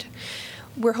fund.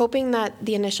 We're hoping that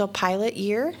the initial pilot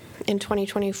year in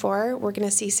 2024, we're going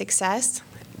to see success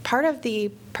part of the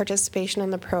participation in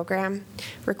the program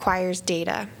requires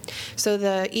data.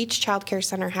 So each child care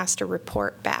center has to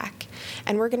report back.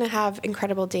 And we're going to have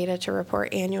incredible data to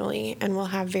report annually, and we'll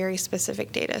have very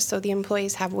specific data. So the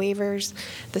employees have waivers,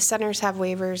 the centers have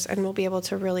waivers, and we'll be able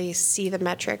to really see the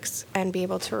metrics and be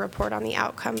able to report on the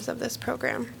outcomes of this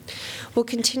program. We'll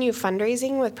continue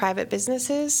fundraising with private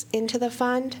businesses into the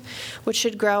fund, which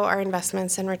should grow our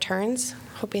investments and returns,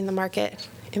 hoping the market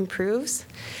improves.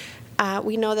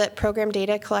 We know that program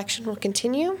data collection will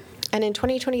continue, and in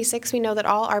 2026, we know that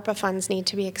all ARPA funds need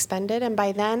to be expended, and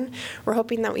by then, we're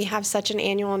hoping that we have such an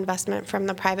annual investment from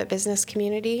the private business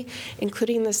community,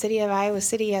 including the City of Iowa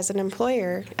City as an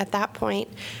employer at that point,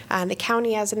 the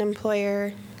county as an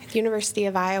employer, the University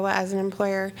of Iowa as an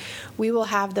employer. We will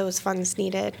have those funds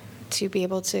needed to be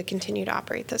able to continue to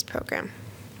operate this program.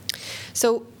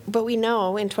 So, but we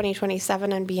know in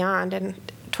 2027 and beyond, and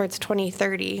towards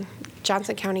 2030,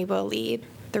 Johnson County will lead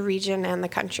the region and the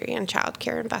country in child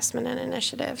care investment and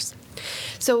initiatives.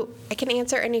 So I can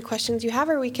answer any questions you have,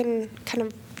 or we can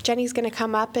Jenny's going to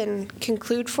come up and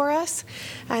conclude for us,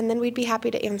 and then we'd be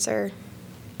happy to answer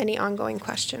any ongoing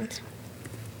questions.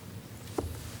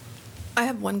 I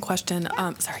have one question.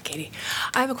 Sorry, Katie.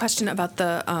 I have a question about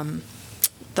the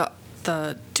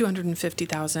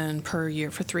 $250,000 per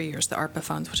year for 3 years, the ARPA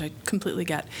funds, which I completely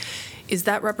get. Is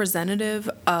that representative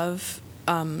of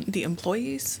the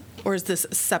employees, or is this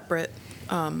separate?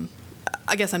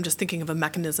 I guess I'm just thinking of a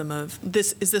mechanism of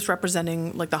this. Is this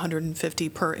representing like the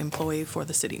 $150 per employee for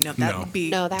the city? No, that would be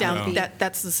No, that down. would be-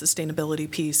 That's the sustainability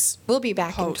piece. We'll be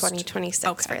back Post. in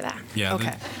 2026 Okay. for that. Yeah.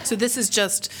 Okay. So this is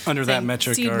just Under that saying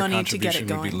metric, seed our money to get it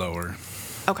contribution would be going. lower.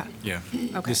 Okay. Yeah.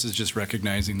 Okay. This is just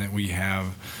recognizing that we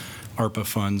have ARPA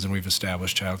funds and we've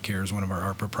established childcare as one of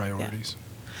our ARPA priorities.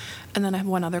 And then I have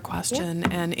one other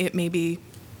question, and it may be,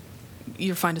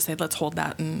 you're fine to say, let's hold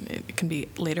that, and it can be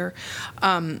later.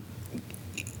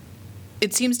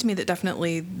 It seems to me that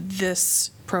definitely this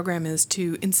program is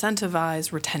to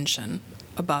incentivize retention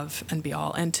above and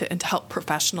beyond, and to help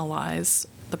professionalize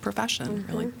the profession,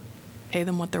 really pay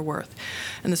them what they're worth.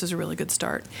 And this is a really good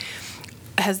start.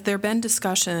 Has there been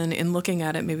discussion in looking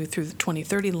at it maybe through the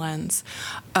 2030 lens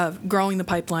of growing the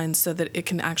pipeline so that it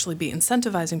can actually be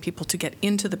incentivizing people to get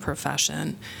into the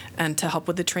profession and to help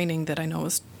with the training that I know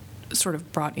was sort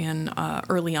of brought in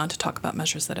early on to talk about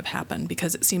measures that have happened?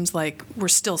 Because it seems like we're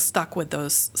still stuck with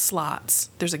those slots.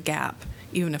 There's a gap,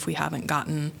 even if we haven't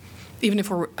gotten, even if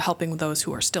we're helping with those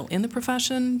who are still in the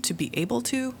profession to be able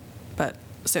to. But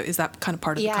so is that kind of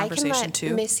part of the conversation I can let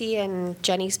too? Missy and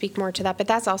Jenny speak more to that, but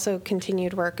that's also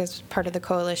continued work as part of the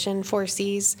coalition.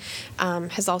 4Cs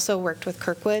has also worked with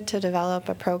Kirkwood to develop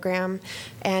a program,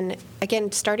 and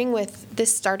again, starting with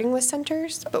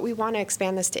centers, but we want to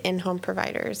expand this to in-home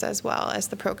providers as well as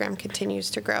the program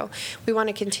continues to grow. We want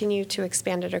to continue to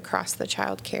expand it across the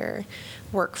child care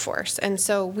workforce, and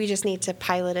so we just need to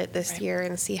pilot it this year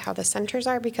and see how the centers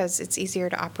are, because it's easier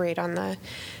to operate on the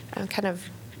kind of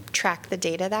track the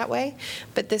data that way.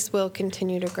 But this will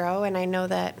continue to grow, and I know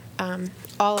that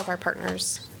all of our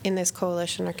partners in this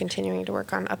coalition are continuing to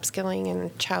work on upskilling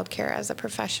and childcare as a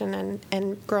profession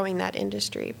and growing that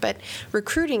industry. But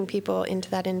recruiting people into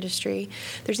that industry,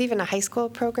 there's even a high school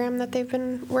program that they've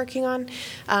been working on.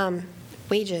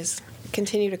 Wages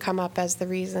continue to come up as the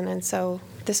reason, and so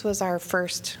this was our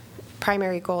first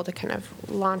primary goal to kind of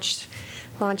launch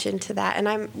into that,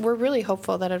 and we're really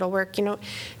hopeful that it'll work.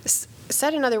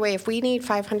 Said another way, if we need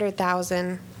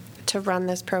 $500,000 to run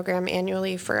this program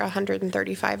annually for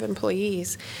 135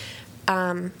 employees,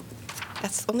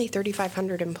 that's only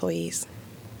 3,500 employees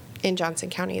in Johnson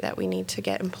County that we need to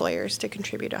get employers to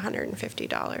contribute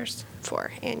 $150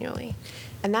 for annually.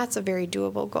 And that's a very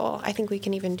doable goal. I think we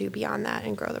can even do beyond that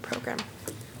and grow the program.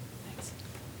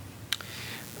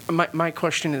 My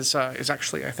question is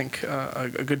actually, I think, a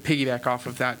good piggyback off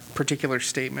of that particular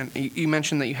statement. You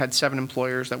mentioned that you had 7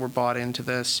 employers that were bought into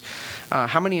this.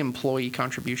 How many employee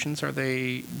contributions are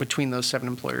they between those 7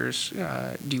 employers?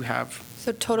 Do you have?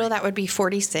 So total, that would be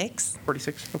 46.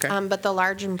 46, okay. But the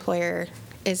large employer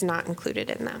is not included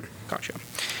in them. Gotcha.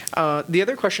 The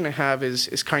other question I have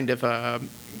is kind of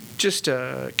just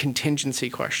a contingency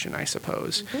question, I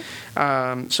suppose.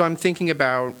 So I'm thinking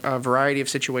about a variety of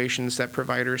situations that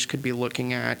providers could be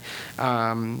looking at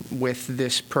with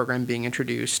this program being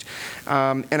introduced.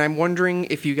 And I'm wondering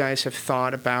if you guys have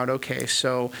thought about, okay,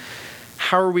 so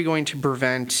how are we going to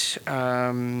prevent,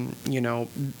 bad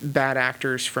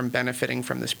actors from benefiting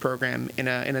from this program in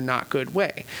a not good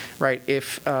way, right?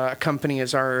 If a company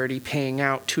is already paying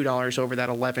out $2 over that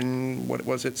 11, what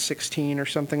was it, 16 or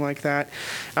something like that,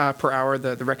 per hour,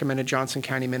 the recommended Johnson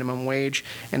County minimum wage,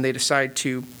 and they decide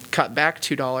to cut back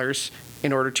 $2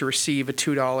 in order to receive a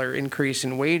 $2 increase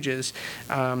in wages,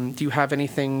 do you have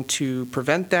anything to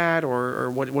prevent that,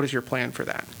 or what is your plan for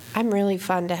that? I'm really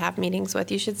fun to have meetings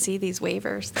with. You should see these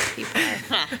waivers that people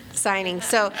are signing.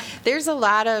 So there's a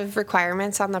lot of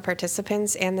requirements on the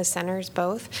participants and the centers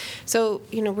both. So,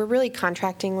 we're really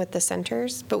contracting with the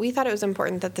centers, but we thought it was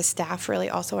important that the staff really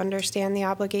also understand the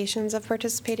obligations of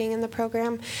participating in the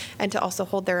program and to also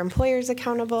hold their employers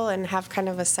accountable and have kind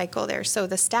of a cycle there. So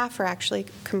the staff are actually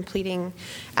completing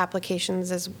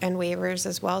applications and waivers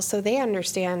as well, so they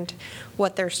understand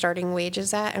what their starting wage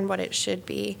is at and what it should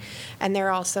be. And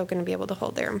they're also going to be able to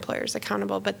hold their employers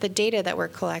accountable. But the data that we're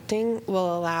collecting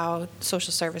will allow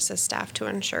social services staff to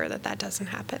ensure that that doesn't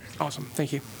happen. Awesome.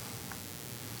 Thank you.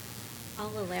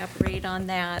 I'll elaborate on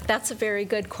that. That's a very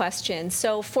good question.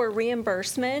 So for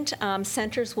reimbursement,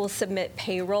 centers will submit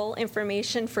payroll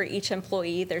information for each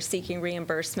employee they're seeking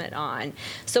reimbursement on.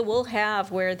 So we'll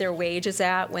have where their wage is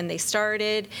at when they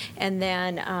started, and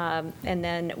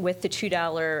then with the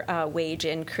 $2 wage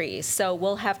increase. So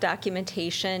we'll have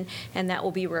documentation, and that will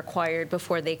be required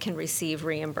before they can receive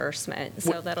reimbursement.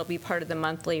 So that'll be part of the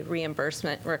monthly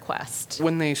reimbursement request.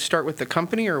 When they start with the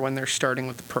company or when they're starting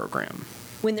with the program?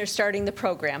 When they're starting the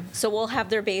program. So we'll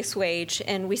have their base wage,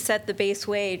 and we set the base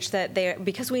wage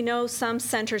because we know some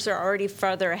centers are already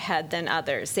further ahead than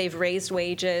others. They've raised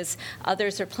wages,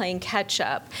 others are playing catch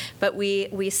up. But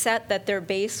we set that their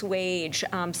base wage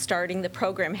starting the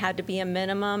program had to be a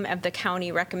minimum of the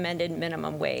county recommended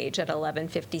minimum wage at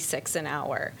 $11.56 an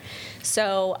hour.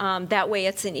 So that way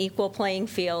it's an equal playing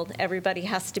field. Everybody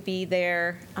has to be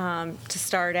there to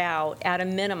start out at a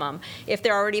minimum. If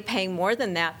they're already paying more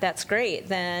than that, that's great.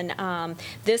 Then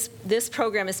this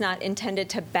program is not intended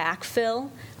to backfill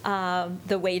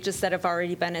the wages that have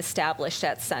already been established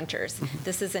at centers. Mm-hmm.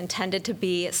 This is intended to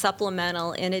be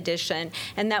supplemental in addition,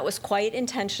 and that was quite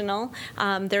intentional.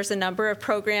 There's a number of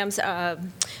programs.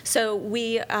 So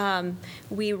we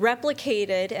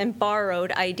replicated and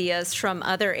borrowed ideas from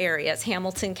other areas,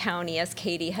 Hamilton County, as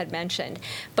Katie had mentioned.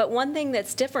 But one thing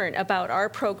that's different about our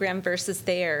program versus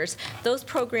theirs, those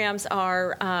programs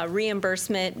are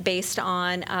reimbursement based on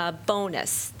a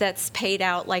bonus that's paid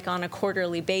out like on a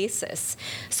quarterly basis.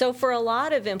 So for a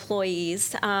lot of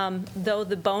employees, though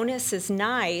the bonus is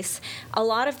nice, a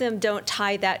lot of them don't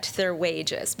tie that to their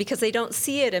wages because they don't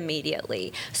see it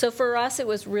immediately. So for us, it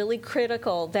was really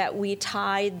critical that we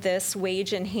tied this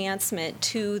wage enhancement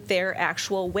to their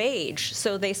actual wage,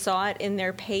 so they saw it in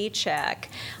their paycheck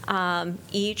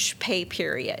each pay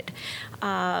period.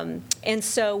 And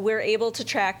so we're able to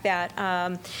track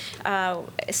that.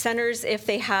 Centers, if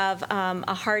they have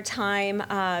a hard time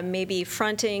maybe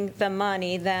fronting the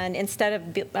money, then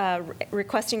instead of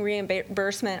requesting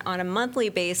reimbursement on a monthly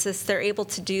basis, they're able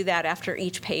to do that after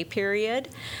each pay period.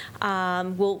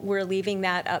 We're leaving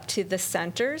that up to the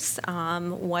centers,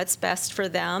 what's best for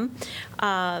them.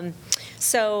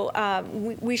 So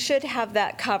we should have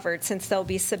that covered since they'll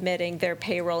be submitting their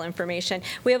payroll information.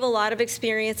 We have a lot of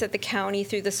experience at the county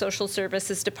through the Social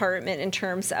Services Department in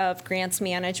terms of grants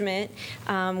management.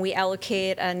 We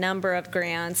allocate a number of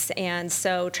grants, and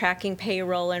so tracking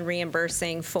payroll and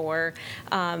reimbursing for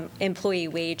employee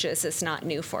wages is not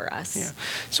new for us. Yeah.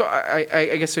 So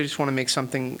I guess I just want to make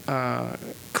something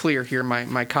clear here.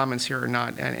 My comments here are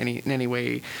not in any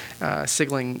way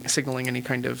signaling any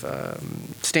kind of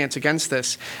stance against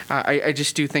this. I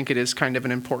just do think it is kind of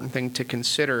an important thing to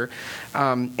consider.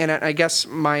 And I guess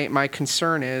my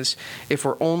concern is if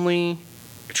we're only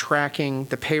tracking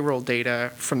the payroll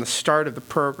data from the start of the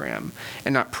program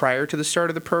and not prior to the start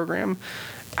of the program,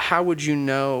 how would you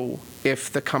know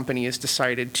if the company has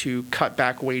decided to cut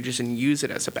back wages and use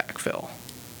it as a backfill?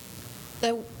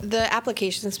 The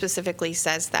application specifically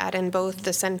says that, and both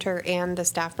the center and the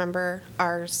staff member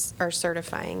are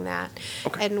certifying that.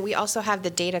 Okay. And we also have the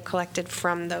data collected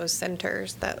from those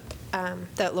centers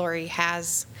that Lori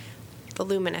has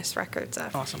voluminous records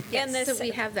of. Awesome. And So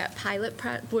we have that pilot,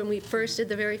 when we first did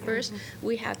the very first,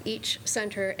 we have each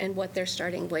center and what their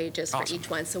starting wage is for Awesome. each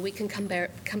one. So we can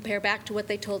compare back to what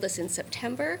they told us in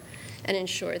September and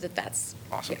ensure that that's.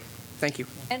 Awesome. Thank you.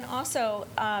 And also,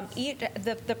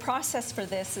 the process for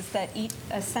this is that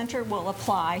a center will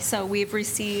apply. So we've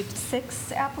received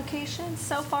 6 applications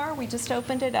so far. We just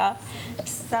opened it up,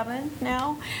 7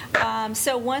 now.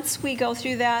 So once we go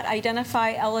through that,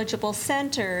 identify eligible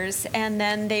centers, and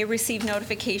then they receive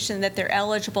notification that they're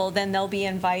eligible, then they'll be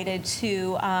invited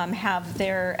to have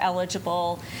their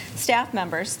eligible staff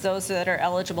members, those that are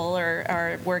eligible or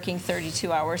are working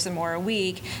 32 hours or more a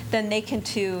week, then they can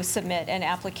too submit an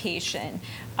application.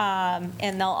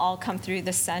 And they'll all come through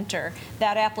the center.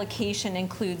 That application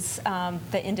includes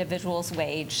the individual's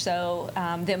wage. So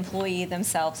the employee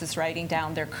themselves is writing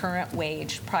down their current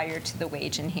wage prior to the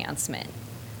wage enhancement.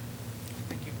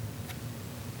 Thank you.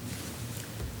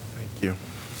 Thank you.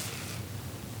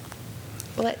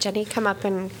 We'll let Jenny come up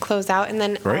and close out, and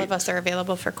then all Great. of us are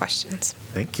available for questions.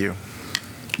 Thank you.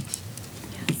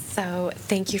 So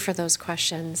thank you for those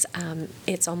questions.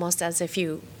 It's almost as if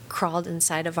you crawled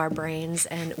inside of our brains,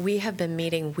 and we have been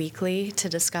meeting weekly to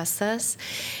discuss this,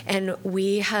 and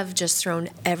we have just thrown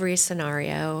every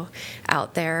scenario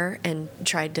out there and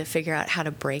tried to figure out how to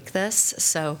break this.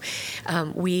 So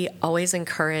we always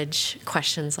encourage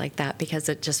questions like that because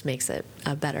it just makes it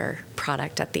a better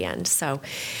product at the end. So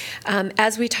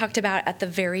as we talked about at the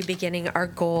very beginning, our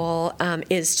goal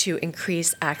is to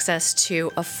increase access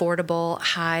to affordable,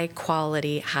 high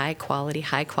quality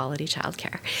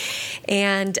childcare.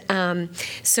 And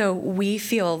so we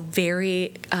feel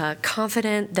very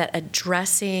confident that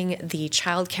addressing the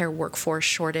childcare workforce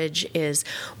shortage is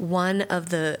one of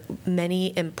the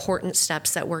many important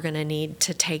steps that we're going to need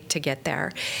to take to get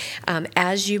there.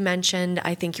 As you mentioned,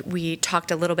 I think we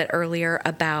talked a little bit earlier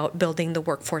about building the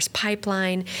workforce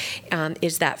pipeline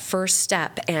is that first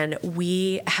step, and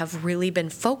we have really been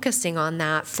focusing on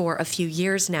that for a few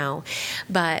years now.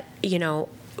 But,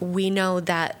 we know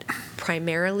that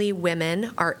primarily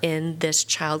women are in this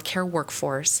childcare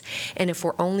workforce, and if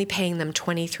we're only paying them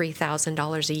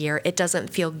 $23,000 a year, it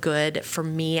doesn't feel good for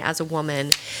me as a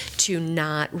woman to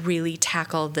not really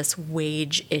tackle this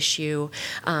wage issue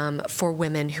for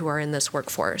women who are in this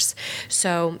workforce.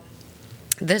 So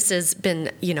this has been,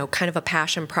 kind of a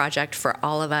passion project for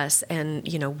all of us, and,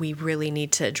 we really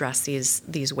need to address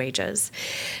these wages.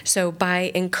 So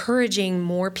by encouraging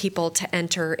more people to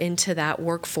enter into that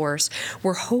workforce,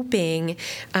 we're hoping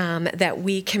that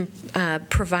we can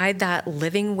provide that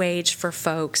living wage for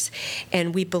folks,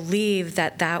 and we believe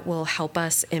that that will help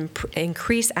us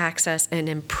increase access and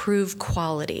improve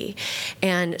quality.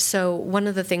 And so one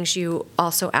of the things you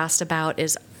also asked about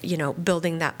is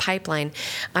building that pipeline.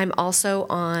 I'm also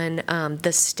on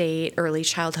the state Early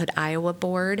Childhood Iowa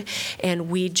board,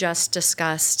 and we just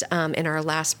discussed in our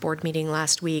last board meeting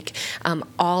last week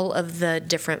all of the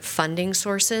different funding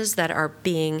sources that are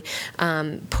being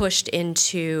pushed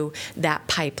into that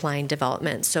pipeline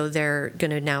development. So they're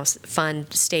going to now fund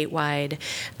statewide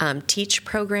TEACH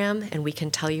program, and we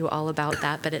can tell you all about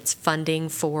that, but it's funding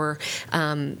for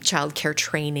childcare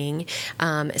training.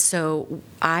 So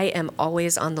I am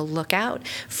always on the lookout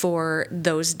for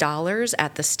those dollars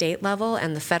at the state level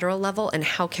and the federal level, and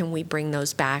how can we bring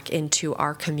those back into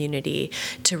our community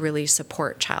to really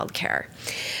support childcare.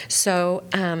 So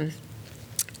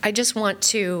I just want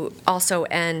to also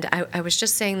end, I was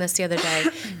just saying this the other day,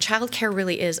 childcare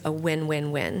really is a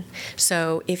win-win-win.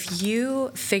 So if you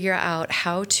figure out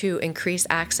how to increase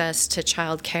access to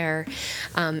childcare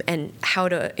and how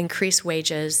to increase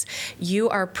wages, you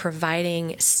are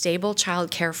providing stable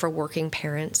childcare for working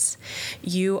parents.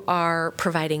 You are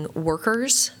providing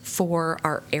workers for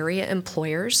our area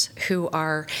employers who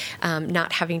are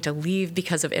not having to leave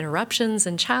because of interruptions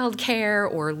in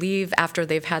childcare or leave after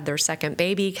they've had their second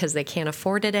baby because they can't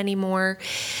afford it anymore.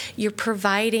 You're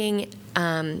providing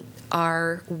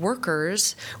our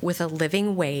workers with a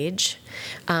living wage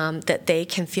that they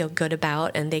can feel good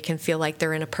about, and they can feel like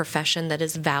they're in a profession that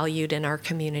is valued in our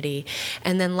community.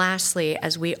 And then lastly,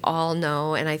 as we all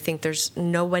know, and I think there's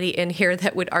nobody in here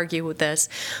that would argue with this,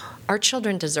 our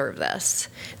children deserve this.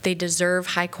 They deserve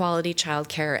high-quality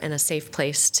childcare and a safe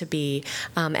place to be,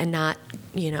 and not,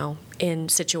 in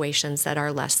situations that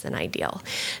are less than ideal.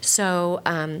 So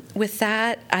with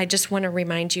that, I just want to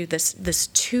remind you this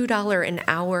 $2 an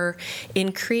hour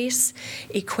increase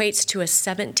equates to a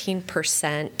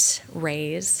 17%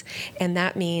 raise, and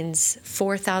that means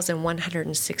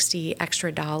 $4,160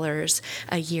 extra dollars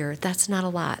a year. That's not a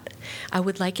lot. I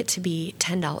would like it to be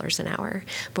 $10 an hour,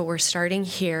 but we're starting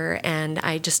here, and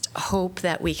I just hope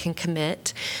that we can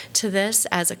commit to this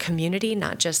as a community,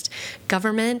 not just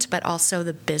government, but also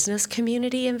the business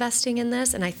community investing in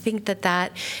this, and I think that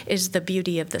that is the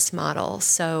beauty of this model.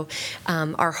 So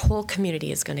our whole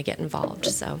community is going to get involved.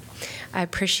 So I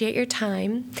appreciate your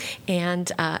time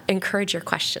and encourage your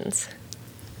questions.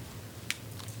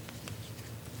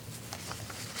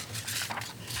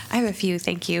 I have a few.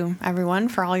 Thank you, everyone,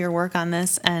 for all your work on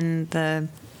this. And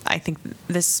I think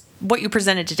what you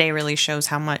presented today really shows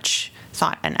how much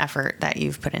thought and effort that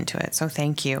you've put into it. So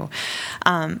thank you.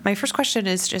 My first question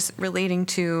is just relating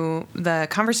to the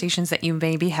conversations that you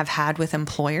maybe have had with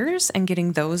employers and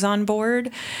getting those on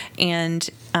board, and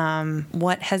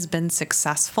what has been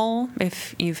successful,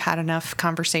 if you've had enough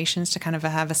conversations to kind of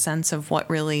have a sense of what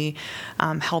really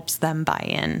helps them buy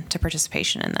in to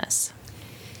participation in this.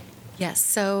 Yes,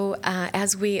 so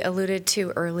as we alluded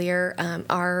to earlier,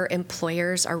 our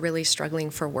employers are really struggling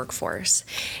for workforce.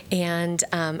 And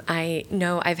I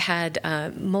know I've had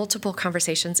multiple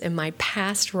conversations in my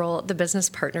past role at the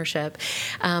business partnership.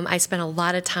 I spent a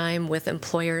lot of time with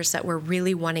employers that were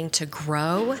really wanting to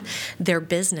grow their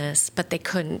business, but they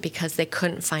couldn't because they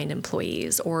couldn't find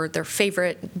employees, or their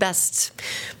favorite, best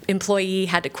employee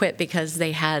had to quit because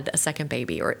they had a second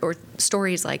baby, or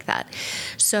stories like that.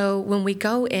 So when we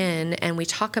go in and we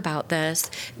talk about this,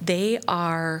 they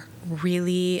are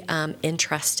really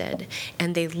interested,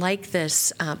 and they like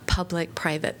this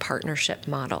public-private partnership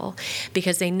model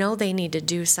because they know they need to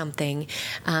do something.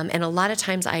 And a lot of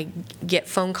times I get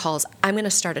phone calls, I'm going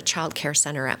to start a child care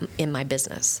center in my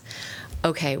business.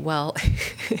 Okay, well,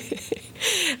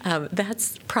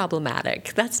 that's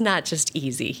problematic. That's not just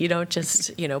easy. You don't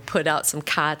just, put out some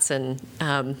cots and,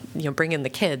 bring in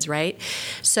the kids, right?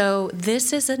 So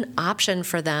this is an option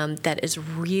for them that is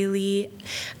really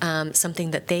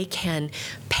something that they can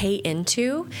pay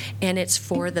into, and it's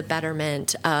for the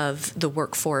betterment of the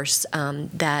workforce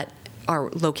that are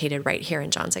located right here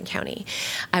in Johnson County.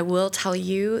 I will tell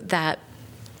you that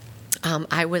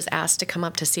I was asked to come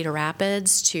up to Cedar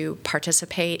Rapids to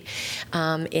participate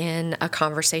in a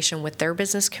conversation with their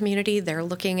business community. They're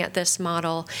looking at this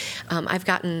model. I've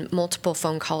gotten multiple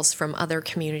phone calls from other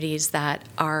communities that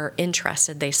are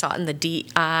interested. They saw it in the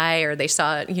DI, or they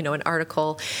saw an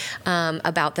article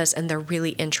about this, and they're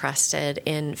really interested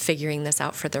in figuring this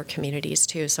out for their communities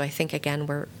too. So I think, again,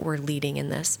 we're leading in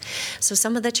this. So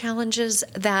some of the challenges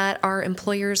that our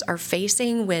employers are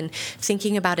facing when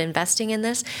thinking about investing in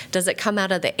this: does it come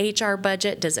out of the HR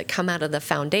budget? Does it come out of the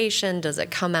foundation? Does it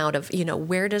come out of,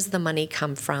 where does the money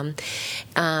come from?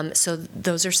 So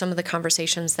those are some of the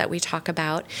conversations that we talk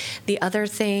about. The other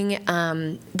thing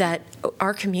that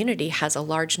our community has a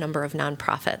large number of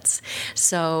nonprofits.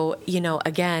 So,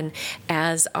 again,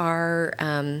 as our,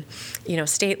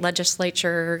 state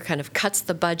legislature kind of cuts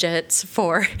the budgets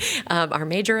for our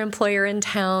major employer in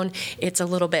town, it's a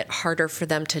little bit harder for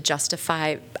them to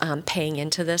justify paying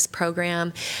into this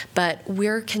program. But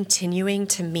we're continuing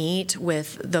to meet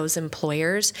with those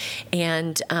employers,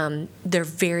 and they're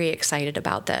very excited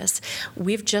about this.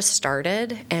 We've just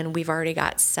started, and we've already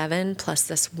got 7 plus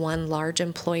this one large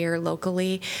employer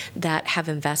locally that have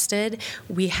invested.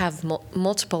 We have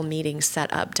multiple meetings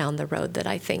set up down the road that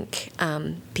I think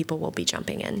people will be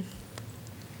jumping in.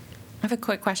 I have a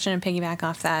quick question and piggyback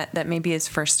off that maybe is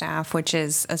for staff, which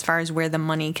is, as far as where the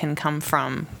money can come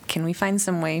from, can we find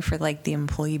some way for the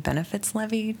employee benefits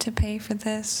levy to pay for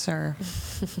this? Or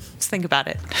let's think about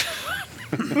it.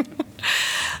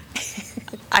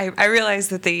 I realize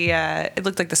that it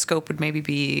looked like the scope would maybe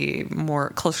be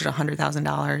more closer to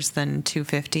 $100,000 than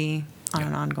 $250,000 on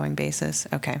an ongoing basis.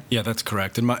 Okay. Yeah, that's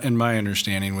correct. And my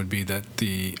understanding would be that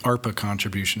the ARPA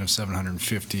contribution of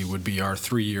 $750,000 would be our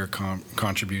 3-year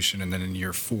contribution, and then in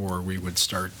year 4 we would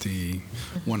start the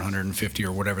 $150,000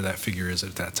 or whatever that figure is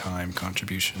at that time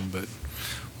contribution. But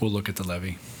we'll look at the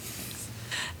levy.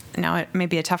 Now, it may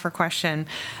be a tougher question.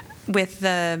 With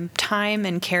the time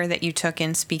and care that you took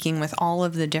in speaking with all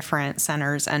of the different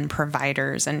centers and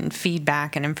providers and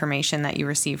feedback and information that you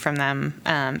received from them,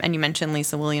 and you mentioned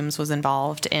Lisa Williams was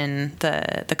involved in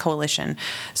the coalition.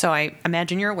 So I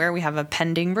imagine you're aware we have a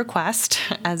pending request,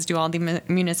 as do all the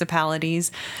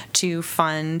municipalities, to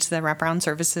fund the wraparound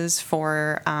services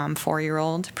for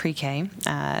 4-year-old pre-K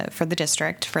for the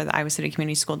district, for the Iowa City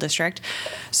Community School District.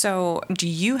 So do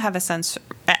you have a sense,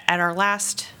 at our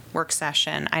last work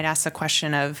session, I'd ask the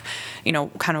question of,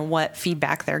 kind of what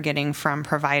feedback they're getting from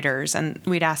providers. And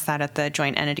we'd ask that at the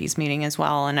joint entities meeting as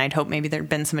well. And I'd hope maybe there'd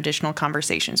been some additional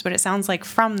conversations. But it sounds like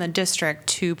from the district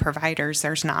to providers,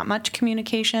 there's not much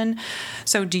communication.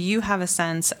 So do you have a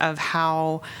sense of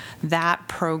how that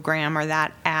program or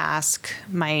that ask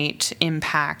might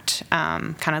impact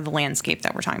kind of the landscape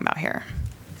that we're talking about here?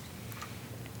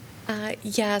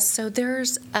 Yeah, so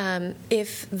there's,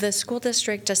 if the school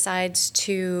district decides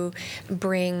to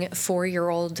bring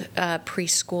 4-year-old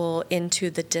preschool into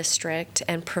the district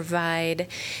and provide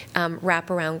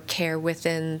wraparound care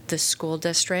within the school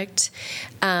district,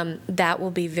 that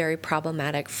will be very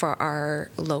problematic for our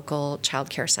local child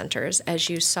care centers. As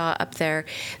you saw up there,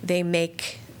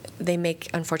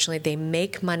 unfortunately, they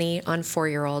make money on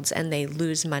 4-year-olds and they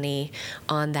lose money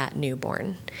on that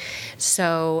newborn.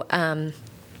 So,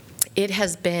 it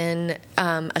has been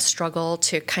a struggle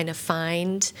to kind of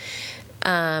find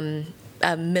a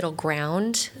middle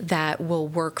ground that will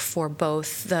work for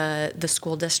both the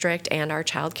school district and our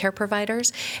child care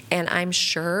providers. And I'm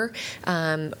sure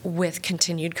with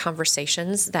continued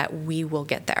conversations that we will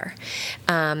get there.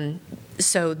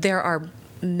 So there are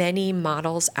many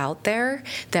models out there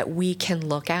that we can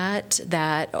look at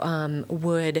that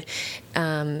would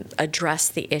address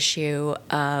the issue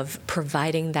of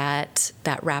providing that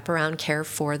wraparound care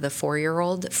for the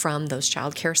 4-year-old from those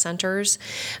child care centers,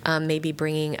 maybe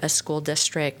bringing a school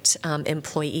district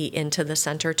employee into the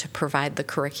center to provide the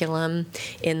curriculum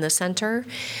in the center,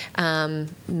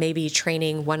 maybe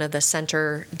training one of the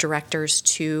center directors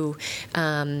to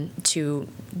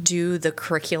do the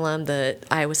curriculum, the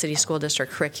Iowa City School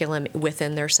District curriculum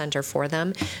within their center for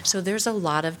them. So there's a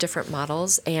lot of different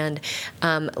models, and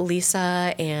Lisa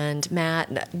and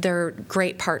Matt, they're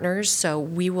great partners, so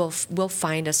we'll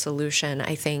find a solution,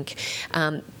 I think.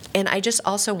 And I just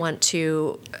also want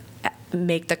to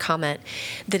make the comment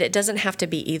that it doesn't have to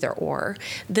be either or.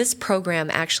 This program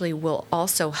actually will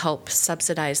also help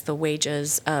subsidize the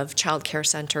wages of child care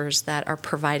centers that are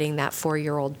providing that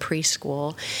 4-year-old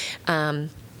preschool.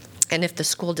 And if the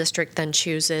school district then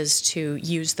chooses to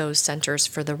use those centers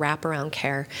for the wraparound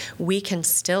care, we can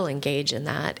still engage in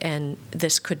that, and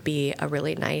this could be a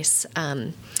really nice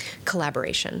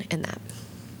collaboration in that.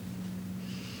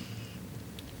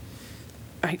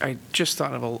 I just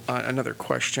thought of another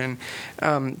question.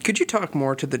 Could you talk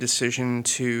more to the decision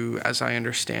to, as I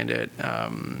understand it,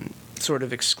 sort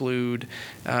of exclude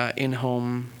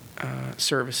in-home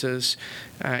services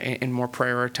and more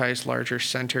prioritize larger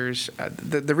centers?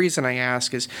 The reason I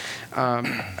ask is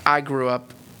I grew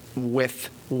up with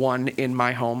one in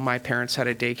my home. My parents had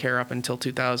a daycare up until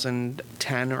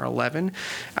 2010 or 11,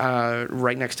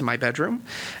 right next to my bedroom.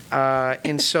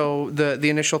 And so the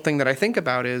initial thing that I think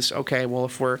about is, okay, well,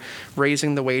 if we're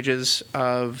raising the wages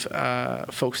of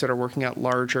folks that are working at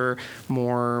larger,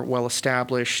 more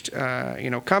well-established,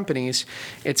 companies,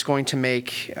 it's going to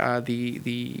make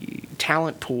the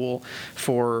talent pool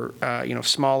for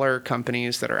smaller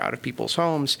companies that are out of people's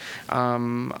homes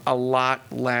a lot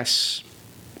less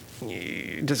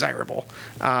desirable,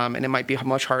 and it might be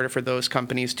much harder for those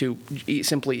companies to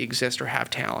simply exist or have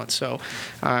talent. So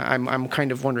I'm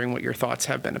kind of wondering what your thoughts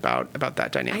have been about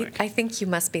that dynamic. I think you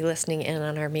must be listening in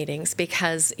on our meetings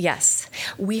because, yes,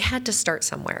 we had to start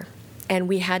somewhere. And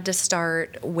we had to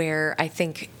start where I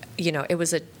think, it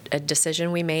was a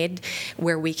decision we made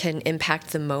where we can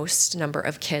impact the most number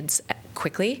of kids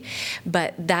quickly.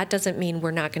 But that doesn't mean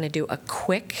we're not going to do a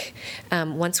quick,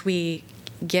 once we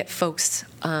get folks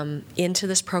into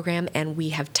this program and we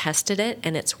have tested it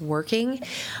and it's working.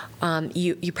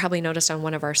 You probably noticed on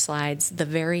one of our slides, the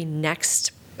very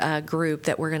next group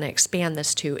that we're going to expand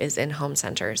this to is in-home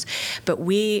centers. But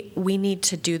we need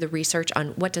to do the research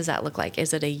on what does that look like?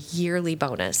 Is it a yearly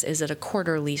bonus? Is it a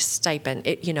quarterly stipend?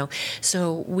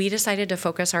 So we decided to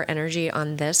focus our energy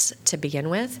on this to begin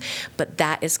with, but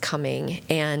that is coming,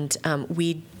 and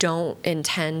we don't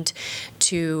intend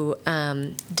to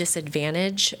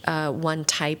disadvantage one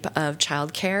type of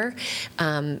childcare.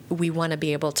 We want to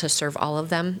be able to serve all of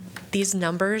them. These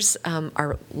numbers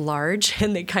are large,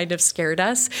 and they kind of scared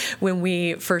us when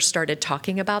we first started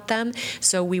talking about them.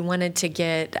 So we wanted to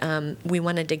get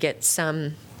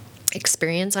some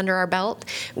experience under our belt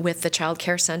with the child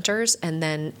care centers, and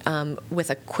then with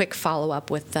a quick follow-up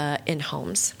with the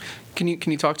in-homes. Can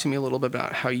you talk to me a little bit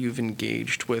about how you've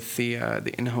engaged with the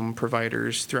in-home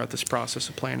providers throughout this process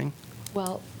of planning?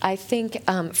 Well, I think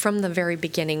from the very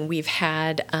beginning, we've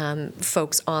had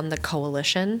folks on the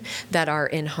coalition that are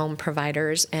in-home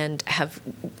providers and have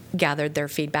gathered their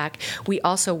feedback. We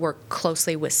also work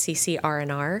closely with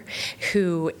CCR&R,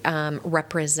 who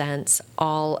represents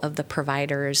all of the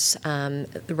providers,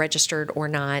 registered or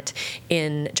not,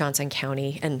 in Johnson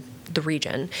County and the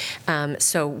region.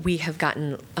 So we have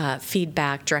gotten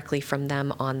feedback directly from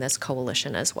them on this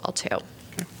coalition as well, too.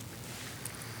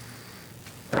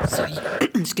 So,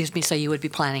 so you would be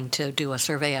planning to do a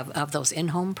survey of those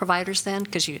in-home providers then?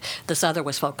 Because this other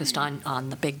was focused on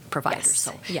the big providers. Yes,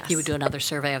 So yes. you would do another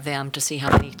survey of them to see how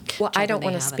many Well, I don't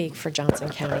children want to they have speak for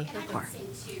Johnson County. Or-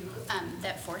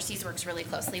 that Foresees works really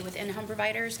closely with in-home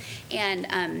providers,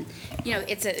 and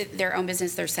it's their own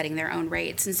business. They're setting their own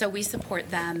rates, and so we support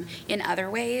them in other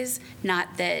ways.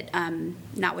 Not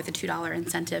with a $2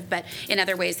 incentive, but in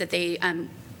other ways that they.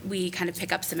 We kind of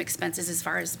pick up some expenses as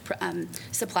far as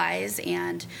supplies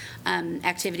and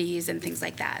activities and things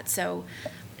like that. So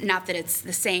not that it's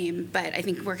the same, but I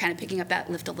think we're kind of picking up that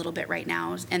lift a little bit right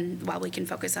now, and while we can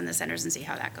focus on the centers and see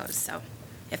how that goes. So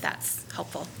if that's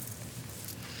helpful.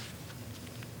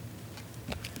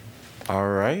 All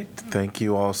right. Thank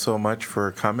you all so much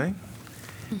for coming.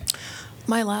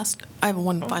 I have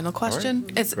one final question.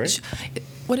 all right. Great.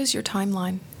 What is your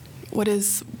timeline? What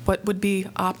would be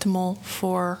optimal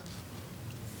for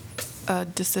a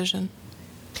decision?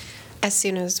 As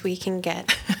soon as we can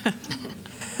get.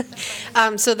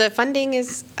 So the funding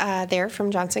is there from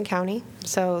Johnson County.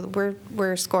 So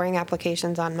we're scoring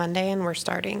applications on Monday, and we're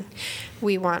starting.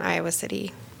 We want Iowa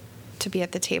City to be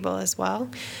at the table as well.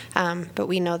 But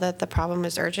we know that the problem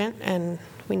is urgent, and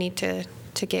we need to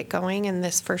get going. And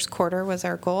this first quarter was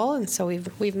our goal, and so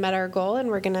we've met our goal, and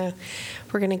we're gonna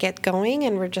get going,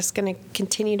 and we're just gonna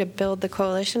continue to build the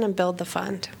coalition and build the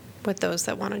fund with those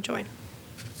that want to join.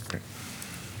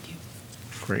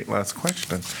 Great last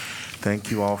question. Thank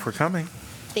you all for coming.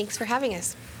 Thanks for having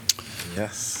us.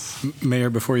 Yes. Mayor,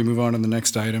 before you move on to the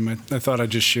next item, I thought I'd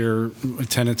just share a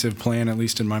tentative plan, at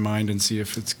least in my mind, and see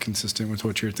if it's consistent with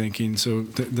what you're thinking. So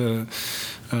the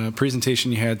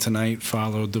presentation you had tonight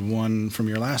followed the one from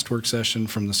your last work session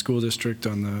from the school district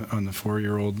on the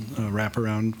 4-year-old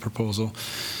wraparound proposal.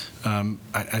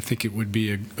 I think it would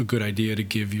be a good idea to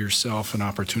give yourself an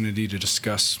opportunity to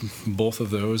discuss both of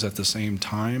those at the same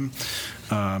time,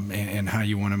 and how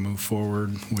you want to move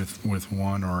forward with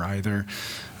one or either.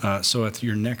 So at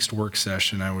your next work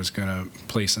session, I was going to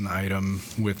place an item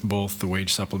with both the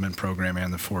wage supplement program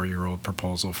and the 4-year-old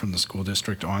proposal from the school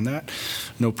district on that.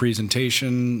 No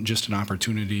presentation, just an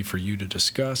opportunity for you to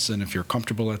discuss, and if you're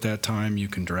comfortable at that time, you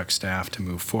can direct staff to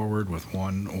move forward with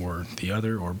one or the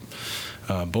other, or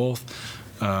both.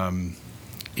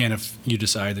 And if you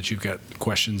decide that you've got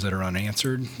questions that are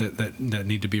unanswered that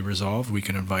need to be resolved, we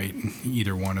can invite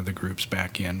either one of the groups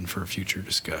back in for future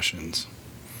discussions.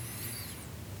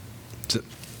 Does it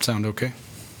sound okay?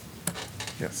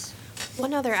 Yes.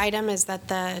 One other item is that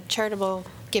the charitable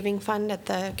giving fund at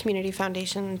the community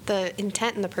foundation, the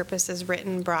intent and the purpose is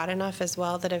written broad enough as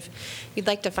well that if you'd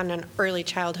like to fund an early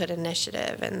childhood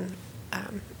initiative, and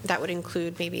that would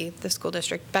include maybe the school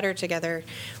district Better Together,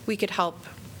 we could help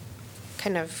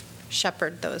kind of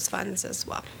shepherd those funds as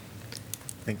well.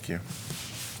 Thank you.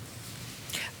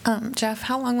 Jeff,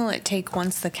 how long will it take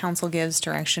once the council gives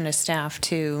direction to staff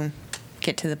to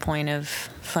get to the point of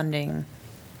funding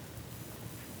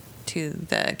to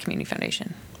the community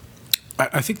foundation?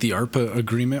 I think the ARPA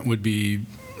agreement would be,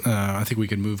 I think we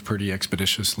could move pretty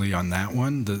expeditiously on that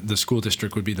one. The school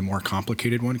district would be the more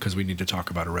complicated one because we need to talk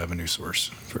about a revenue source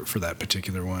for that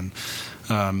particular one.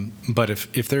 But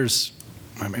if there's,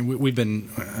 I mean,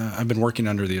 I've been working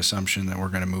under the assumption that we're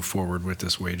going to move forward with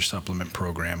this wage supplement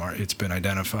program. It's been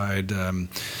identified,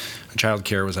 child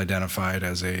care was identified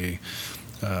as a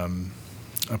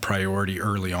priority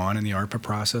early on in the ARPA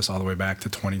process, all the way back to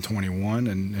 2021,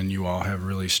 and you all have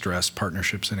really stressed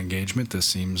partnerships and engagement. This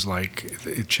seems like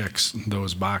it checks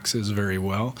those boxes very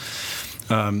well.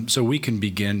 So we can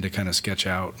begin to kind of sketch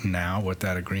out now what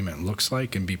that agreement looks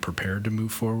like and be prepared to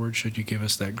move forward should you give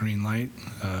us that green light.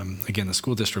 Again, the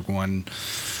school district one,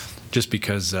 just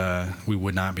because we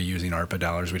would not be using ARPA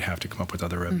dollars, we'd have to come up with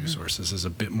other revenue sources. Is a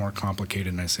bit more complicated,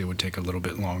 and I say would take a little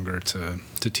bit longer to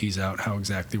tease out how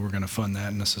exactly we're going to fund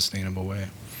that in a sustainable way.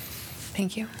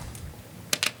 Thank you.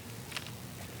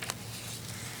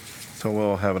 So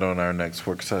we'll have it on our next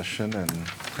work session and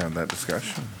have that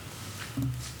discussion.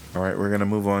 All right, we're going to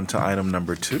move on to item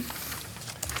number 2.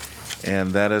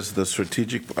 And that is the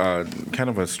strategic, kind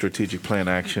of a strategic plan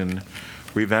action,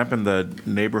 revamping the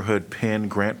neighborhood PEN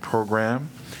grant program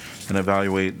and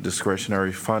evaluate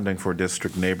discretionary funding for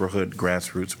district neighborhood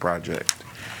grassroots project.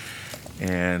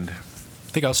 And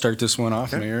I think I'll start this one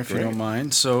off, Okay, Mayor, if you great. don't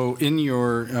mind. So in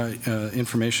your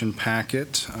information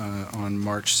packet on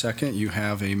March 2nd, you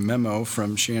have a memo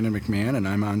from Shannon McMahon and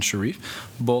Iman Sharif.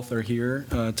 Both are here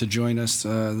to join us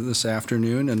this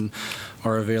afternoon and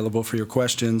are available for your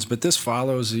questions. But this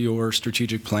follows your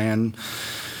strategic plan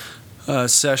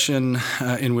session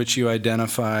in which you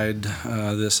identified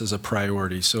this as a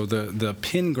priority. So the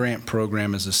PIN grant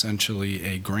program is essentially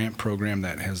a grant program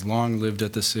that has long lived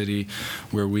at the city,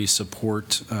 where we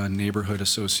support neighborhood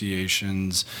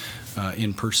associations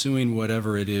in pursuing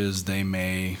whatever it is they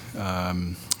may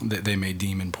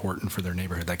deem important for their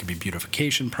neighborhood. That could be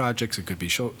beautification projects, it could be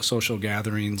social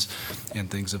gatherings, and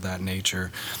things of that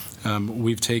nature.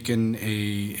 We've taken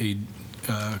a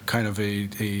kind of a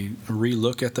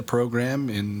relook at the program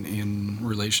in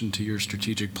relation to your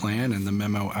strategic plan, and the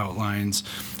memo outlines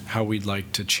how we'd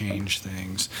like to change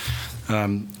things.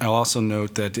 I'll also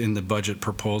note that in the budget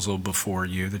proposal before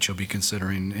you that you'll be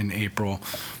considering in April,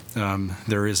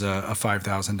 there is a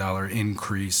 $5,000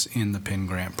 increase in the PIN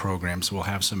grant program, so we'll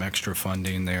have some extra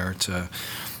funding there to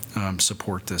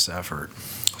support this effort.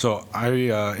 So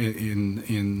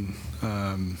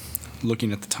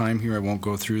looking at the time here, I won't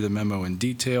go through the memo in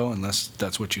detail unless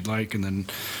that's what you'd like. And then,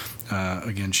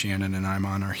 again, Shannon and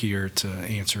Iman are here to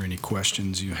answer any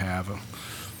questions you have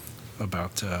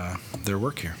about their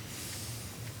work here.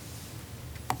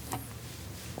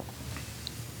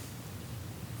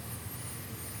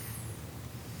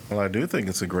 Well, I do think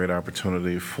it's a great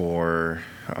opportunity for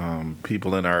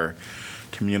people in our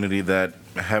community that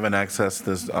haven't accessed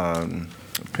this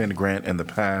PIN grant in the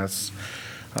past.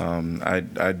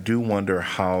 I do wonder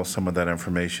how some of that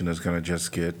information is going to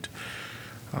just get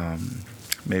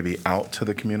maybe out to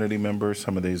the community members,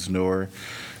 some of these newer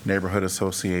neighborhood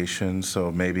associations.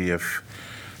 So maybe if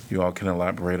you all can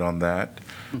elaborate on that,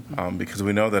 because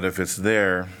we know that if it's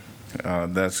there,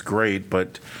 that's great,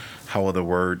 but how will the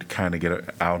word kind of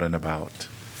get out and about?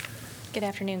 Good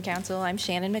afternoon, Council. I'm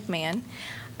Shannon McMahon.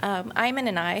 Iman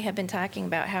and I have been talking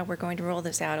about how we're going to roll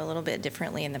this out a little bit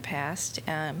differently in the past.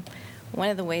 One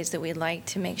of the ways that we'd like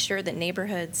to make sure that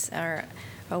neighborhoods are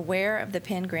aware of the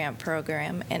PIN grant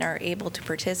program and are able to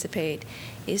participate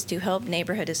is to help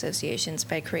neighborhood associations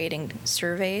by creating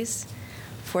surveys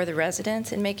for the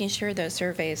residents and making sure those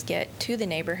surveys get to the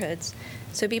neighborhoods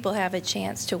so people have a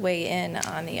chance to weigh in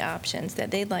on the options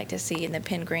that they'd like to see in the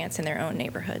PIN grants in their own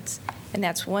neighborhoods. And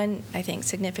that's one, I think,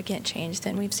 significant change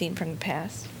than we've seen from the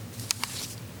past.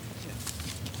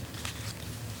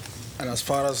 And as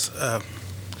far as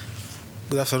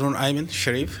good afternoon, Ayman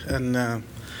Sharif. And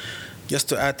just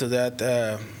to add to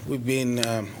that, we've been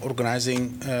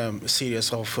organizing a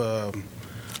series of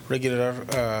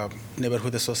regular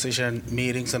neighborhood association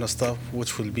meetings and stuff,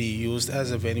 which will be used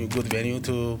as a good venue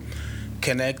to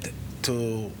connect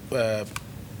to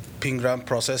PIN grant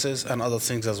processes and other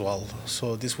things as well.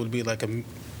 So this will be like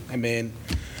a main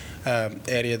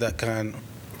area that can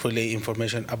relay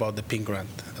information about the PIN grant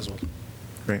as well.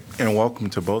 Great, and welcome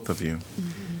to both of you.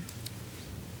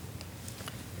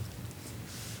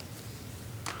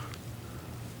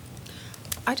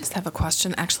 I just have a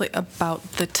question actually about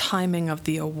the timing of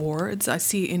the awards. I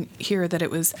see in here that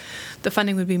the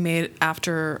funding would be made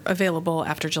available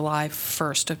after July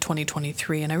 1st of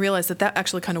 2023. And I realize that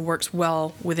actually kind of works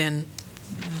well within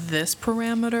this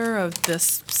parameter of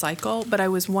this cycle. But I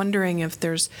was wondering if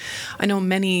I know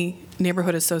many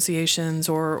neighborhood associations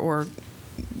or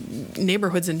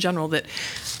neighborhoods in general that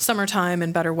summertime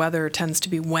and better weather tends to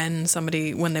be when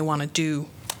they want to do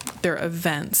their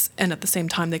events, and at the same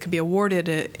time they could be awarded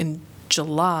it in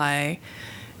July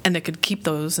and they could keep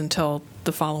those until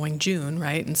the following June,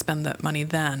 right, and spend that money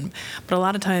then. But a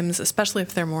lot of times, especially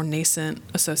if they're more nascent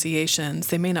associations,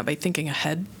 they may not be thinking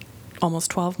ahead almost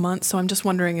 12 months. So I'm just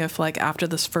wondering if, like, after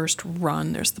this first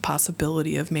run, there's the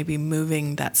possibility of maybe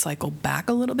moving that cycle back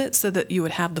a little bit so that you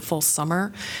would have the full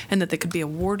summer and that they could be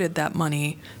awarded that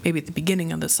money maybe at the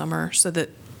beginning of the summer so that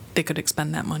they could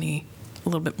expend that money a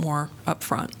little bit more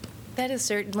upfront. That is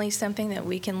certainly something that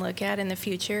we can look at in the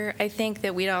future. I think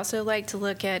that we'd also like to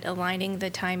look at aligning the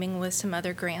timing with some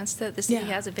other grants that the city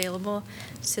has available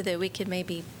so that we could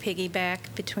maybe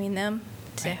piggyback between them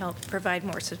to help provide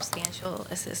more substantial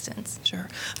assistance. Sure.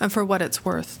 And for what it's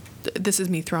worth, this is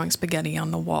me throwing spaghetti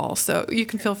on the wall. So you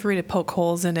can feel free to poke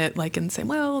holes in it, like, and say,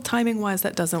 well, timing-wise,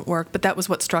 that doesn't work. But that was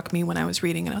what struck me when I was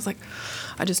reading. And I was like,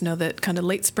 I just know that kind of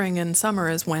late spring and summer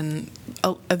is when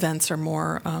events are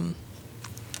more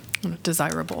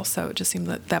desirable. So it just seemed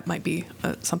that might be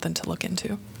something to look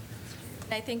into.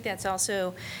 I think that's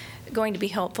also going to be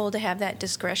helpful to have that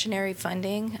discretionary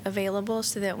funding available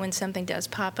so that when something does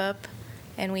pop up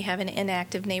and we have an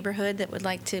inactive neighborhood that would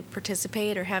like to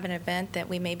participate or have an event, that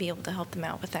we may be able to help them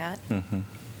out with that. Mm-hmm.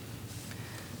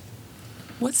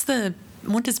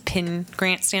 What does PIN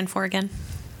grant stand for again?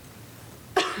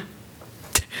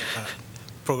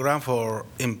 Program for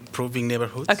improving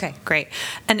neighborhoods. Okay, great.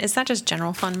 And is that just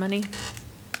general fund money?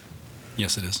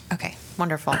 Yes, it is. Okay,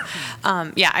 wonderful.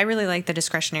 Yeah, I really like the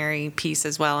discretionary piece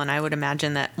as well, and I would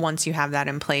imagine that once you have that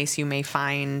in place, you may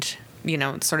find,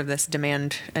 sort of this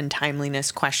demand and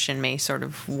timeliness question may sort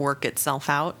of work itself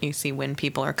out. You see when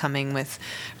people are coming with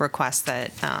requests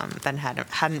that then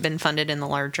hadn't been funded in the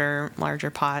larger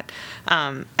pot.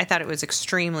 I thought it was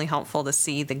extremely helpful to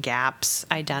see the gaps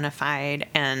identified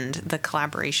and the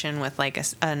collaboration with like a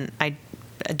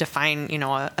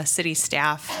city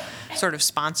staff sort of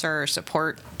sponsor or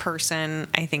support person,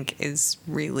 I think is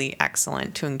really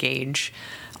excellent to engage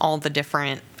all the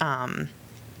different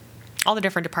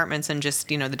departments and just,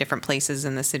 the different places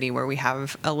in the city where we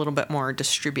have a little bit more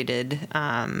distributed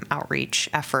outreach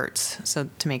efforts. So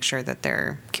to make sure that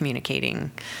they're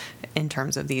communicating in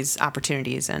terms of these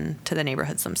opportunities and to the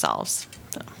neighborhoods themselves.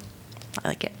 So I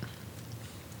like it.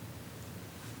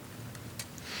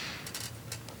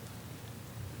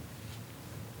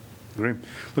 Great.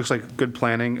 Looks like good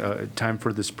planning. Time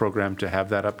for this program to have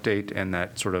that update and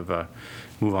that sort of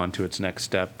move on to its next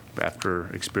step after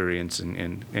experience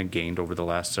and gained over the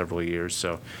last several years.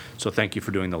 So thank you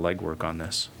for doing the legwork on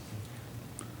this.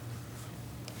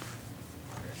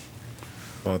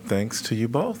 Well, thanks to you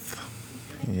both.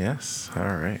 Yes,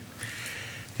 all right.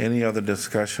 Any other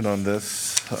discussion on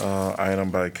this item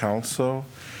by council?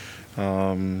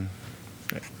 I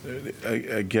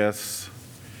guess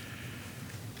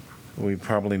we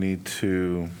probably need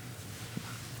to,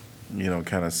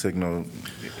 kind of signal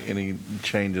any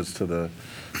changes to the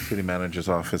city manager's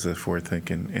office if we're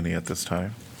thinking any at this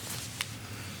time.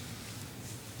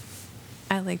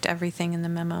 I liked everything in the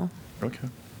memo. Okay.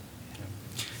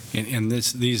 And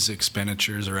these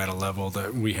expenditures are at a level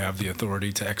that we have the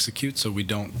authority to execute, so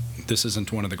this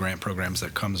isn't one of the grant programs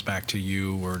that comes back to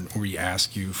you or we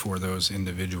ask you for those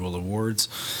individual awards.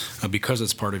 Because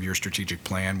it's part of your strategic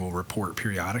plan, we'll report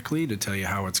periodically to tell you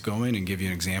how it's going and give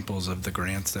you examples of the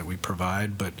grants that we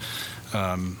provide, but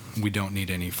we don't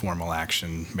need any formal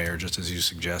action, Mayor, just as you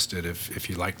suggested. If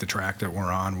you like the track that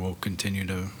we're on, we'll continue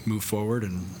to move forward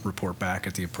and report back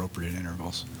at the appropriate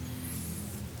intervals.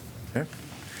 Okay.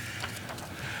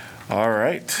 All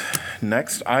right.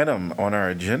 Next item on our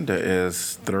agenda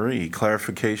is 3,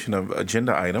 clarification of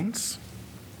agenda items.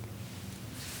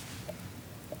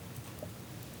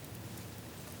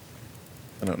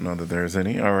 I don't know that there's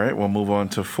any. All right, we'll move on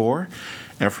to 4,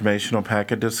 informational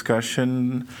packet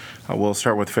discussion. We'll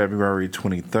start with February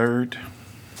 23rd.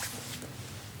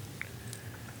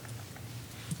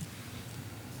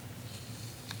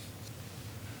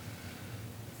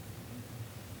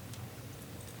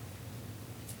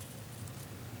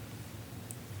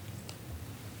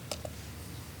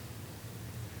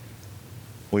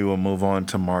 We will move on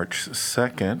to March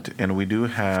 2nd, and we do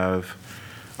have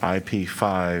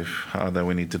IP5 that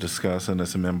we need to discuss, and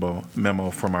it's a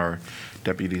memo from our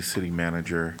deputy city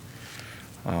manager.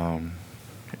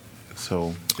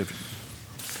 So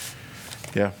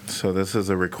this is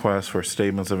a request for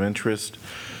statements of interest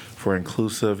for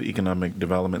inclusive economic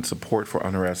development support for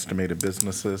underestimated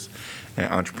businesses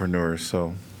and entrepreneurs.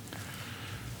 So.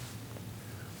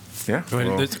 Yeah.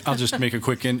 I'll just make a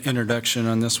quick introduction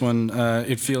on this one.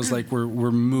 It feels like we're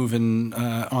moving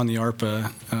on the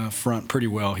ARPA front pretty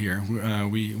well here.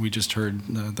 We just heard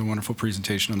the wonderful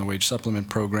presentation on the wage supplement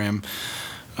program.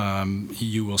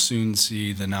 You will soon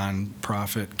see the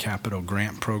nonprofit capital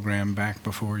grant program back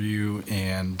before you,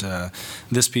 and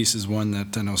this piece is one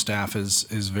that I know staff is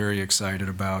very excited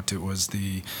about. It was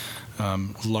the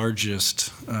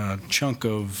largest chunk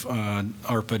of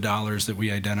ARPA dollars that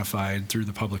we identified through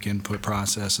the public input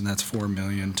process, and that's $4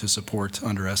 million to support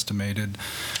underestimated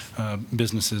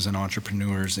businesses and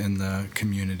entrepreneurs in the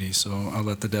community. So I'll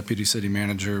let the Deputy City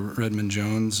Manager, Redmond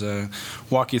Jones,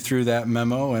 walk you through that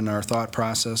memo and our thought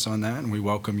process on that, and we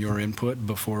welcome your input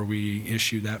before we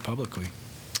issue that publicly.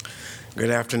 Good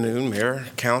afternoon, Mayor,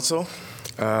 Council.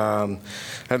 I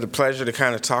had the pleasure to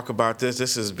kind of talk about this.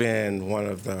 This has been one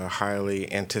of the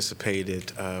highly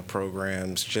anticipated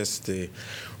programs. Just the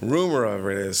rumor of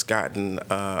it has gotten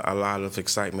a lot of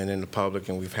excitement in the public,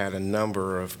 and we've had a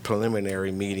number of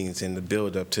preliminary meetings in the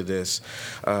build-up to this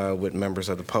with members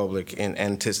of the public in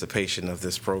anticipation of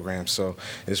this program. So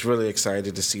it's really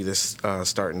excited to see this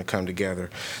starting to come together.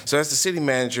 So as the city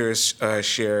manager has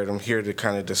shared, I'm here to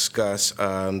kind of discuss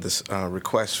this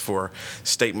request for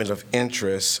statement of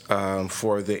interest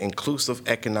for the inclusive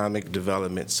economic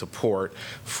development support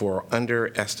for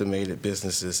underestimated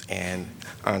businesses and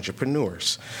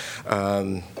entrepreneurs.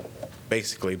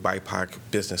 Basically BIPOC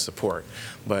business support,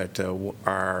 but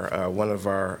one of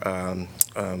our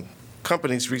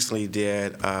companies recently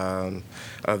did,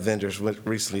 vendors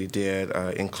recently did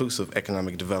inclusive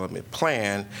economic development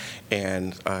plan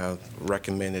and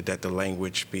recommended that the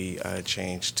language be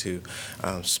changed to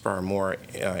spur more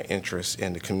interest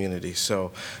in the community.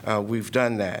 So we've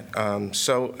done that.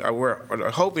 So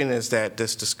we're hoping is that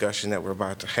this discussion that we're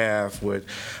about to have would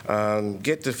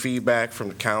get the feedback from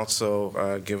the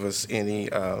council, give us any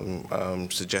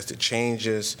suggested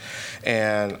changes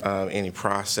and any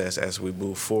process as we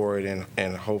move forward,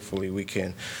 and hopefully we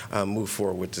can move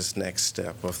forward with this next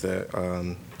step of the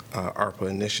ARPA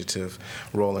initiative,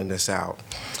 rolling this out.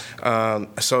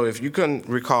 So if you can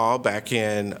recall, back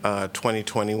in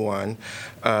 2021,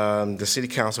 the City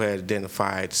Council had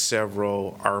identified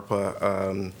several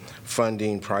ARPA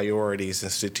funding priorities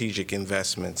and strategic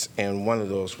investments, and one of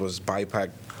those was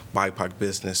BIPOC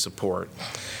business support.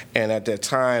 And at that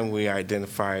time, we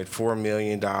identified $4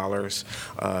 million.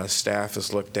 Staff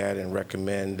has looked at and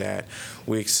recommend that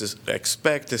we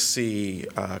expect to see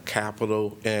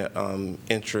capital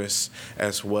interest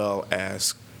as well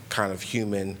as kind of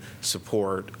human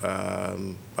support,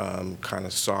 kind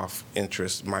of soft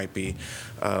interest might be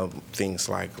things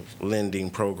like lending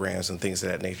programs and things of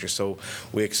that nature. So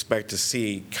we expect to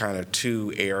see kind of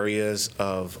two areas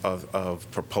of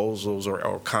proposals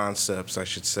or concepts, I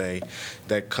should say,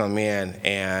 that come in,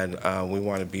 and we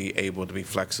want to be able to be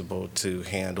flexible to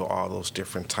handle all those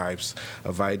different types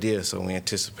of ideas. So we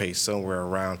anticipate somewhere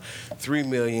around $3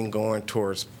 million going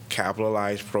towards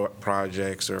capitalized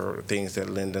projects or things that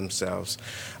lend themselves,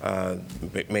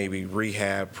 maybe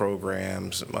rehab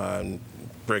programs,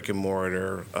 brick and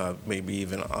mortar, maybe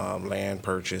even land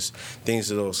purchase,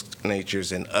 things of those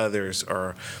natures, and others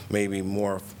are maybe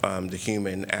more the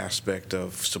human aspect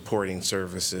of supporting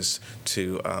services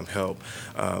to help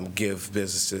give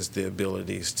businesses the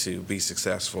abilities to be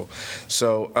successful.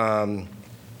 So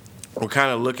we're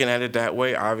kind of looking at it that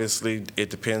way. Obviously, it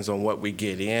depends on what we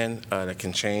get in that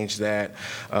can change that,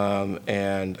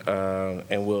 and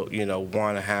we'll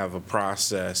want to have a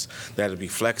process that'll be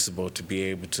flexible to be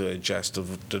able to adjust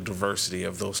the diversity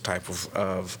of those type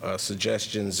of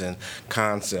suggestions and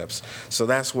concepts. So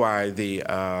that's why the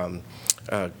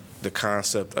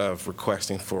concept of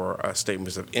requesting for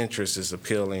statements of interest is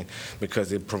appealing,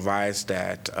 because it provides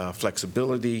that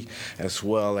flexibility as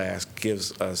well as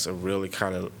gives us a really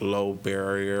kind of low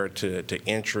barrier to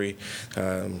entry,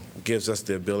 gives us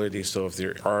the ability, so if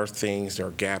there are things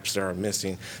or gaps that are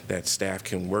missing, that staff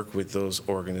can work with those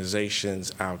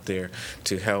organizations out there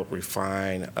to help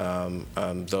refine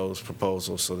those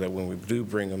proposals, so that when we do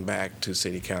bring them back to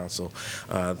City Council,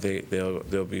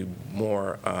 they'll be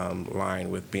more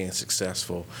aligned with being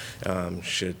successful,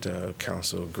 should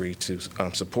council agree to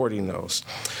supporting those.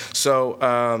 So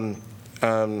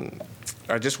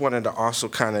I just wanted to also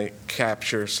kind of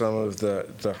capture some of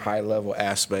the high-level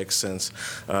aspects, since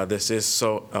this is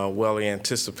so well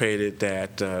anticipated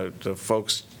that the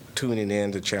folks tuning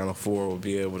in to Channel 4 will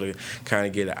be able to kind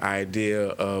of get an idea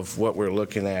of what we're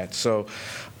looking at. So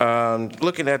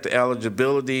looking at the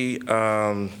eligibility,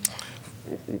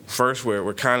 first,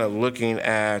 we're kind of looking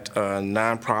at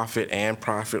nonprofit and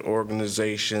profit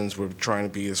organizations. We're trying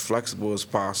to be as flexible as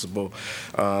possible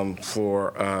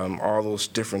for all those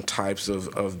different types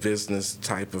of business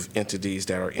type of entities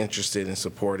that are interested in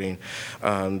supporting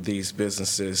these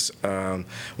businesses.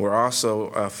 We're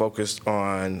also focused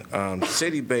on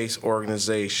city-based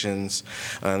organizations,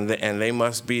 and they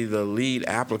must be the lead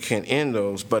applicant in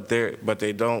those, but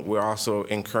they don't. We're also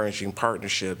encouraging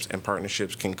partnerships, and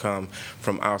partnerships can come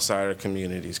from outside our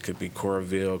communities. Could be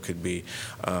Coralville, could be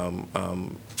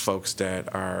folks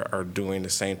that are doing the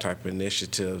same type of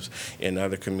initiatives in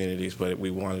other communities, but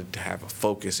we wanted to have a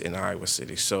focus in Iowa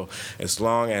City. So as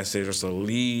long as there's a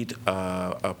lead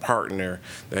a partner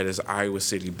that is Iowa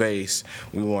City based,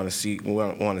 we want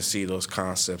to see those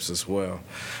concepts as well.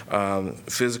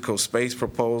 Physical space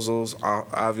proposals,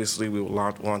 obviously we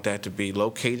want that to be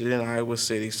located in Iowa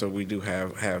City, so we do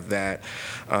have that,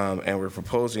 and we're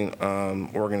proposing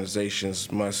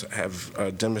organizations must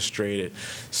have demonstrated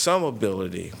some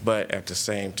ability, but at the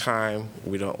same time,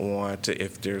 we don't want to,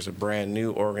 if there's a brand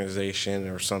new organization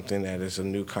or something that is a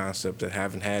new concept that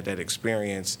haven't had that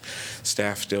experience,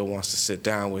 staff still wants to sit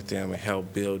down with them and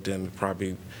help build them, and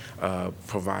probably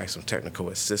provide some technical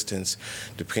assistance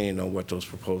depending on what those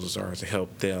proposals are, to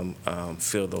help them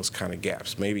fill those kind of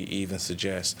gaps. Maybe even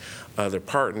suggest other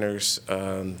partners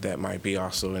that might be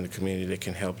also in the community that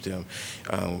can help them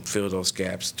fill those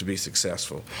gaps to be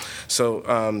successful. So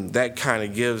that kind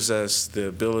of gives us the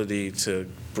ability to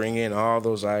bring in all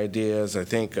those ideas. I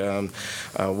think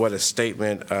what a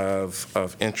statement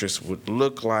of interest would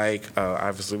look like.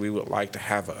 Obviously, we would like to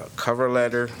have a cover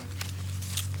letter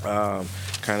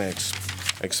kind of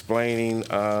explaining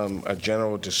a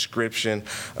general description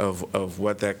of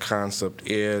what that concept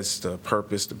is, the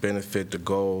purpose, the benefit, the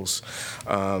goals.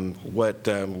 What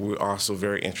we're also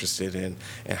very interested in,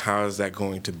 and how is that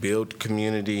going to build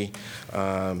community,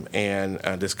 and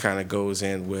this kind of goes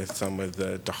in with some of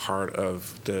the heart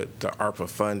of the ARPA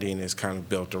funding is kind of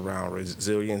built around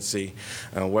resiliency.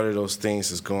 What are those things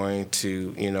that's going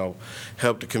to,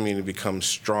 help the community become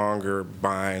stronger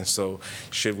by, and so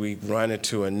should we run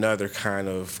into another kind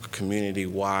of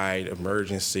community-wide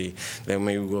emergency, then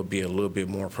maybe we'll be a little bit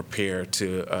more prepared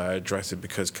to address it,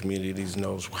 because communities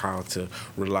knows how to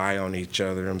rely on each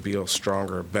other and build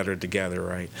stronger, better together,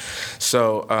 right?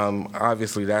 So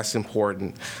obviously that's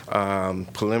important.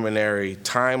 Preliminary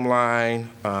timeline,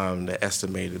 the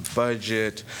estimated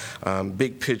budget,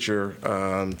 big picture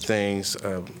things,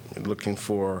 looking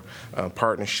for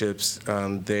partnerships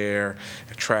there,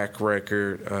 track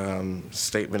record,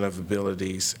 statement of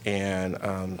abilities, and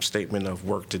statement of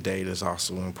work to date is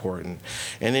also important,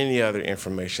 and any other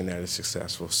information that is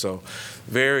successful. So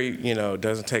very, it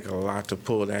doesn't take a lot to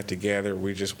pull that together.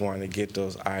 We just want to get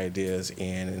those ideas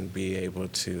in and be able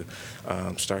to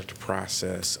start the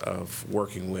process of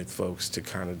working with folks to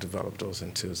kind of develop those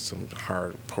into some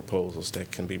hard proposals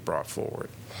that can be brought forward.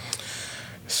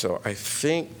 So I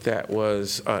think that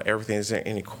was everything. Is there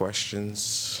any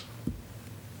questions?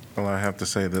 Well, I have to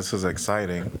say this is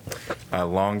exciting. A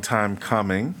long time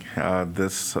coming,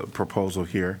 this proposal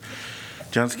here.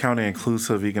 Johnson County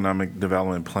Inclusive Economic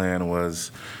Development Plan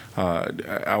was,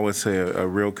 I would say, a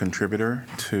real contributor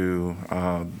to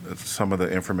some of the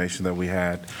information that we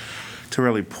had to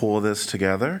really pull this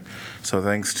together. So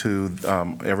thanks to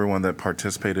everyone that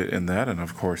participated in that, and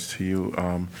of course to you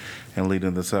in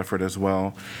leading this effort as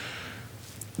well.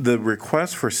 The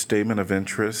request for statement of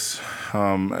interest,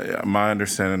 my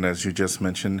understanding, as you just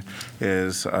mentioned,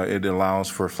 is it allows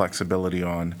for flexibility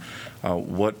on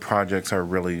what projects are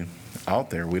really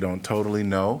out there. We don't totally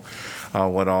know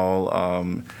what all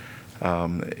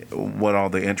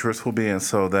the interest will be, and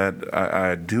so that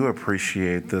I do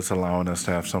appreciate this allowing us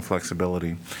to have some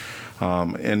flexibility.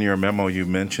 In your memo, you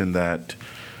mentioned that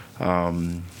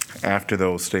after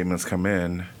those statements come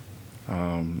in,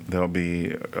 there'll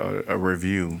be a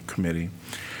review committee.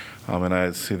 And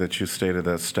I see that you stated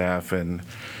that staff and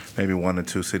maybe 1 or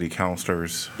 2 city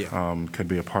councilors could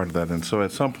be a part of that. And so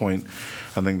at some point,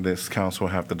 I think this council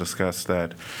will have to discuss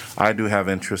that. I do have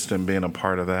interest in being a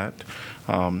part of that.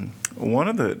 One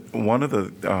of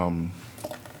the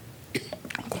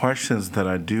questions that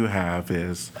I do have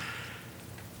is,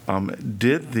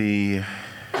 did the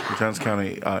Johnson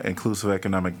County Inclusive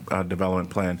Economic Development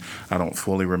Plan, I don't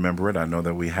fully remember it. I know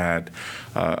that we had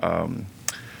a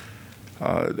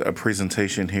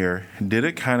presentation here. Did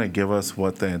it kind of give us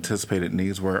what the anticipated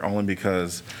needs were? Only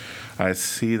because I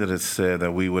see that it said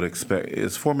that we would expect,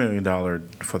 it's $4 million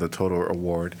for the total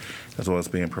award as well as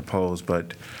being proposed,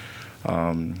 but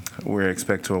we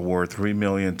expect to award $3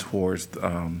 million towards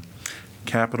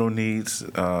capital needs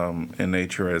in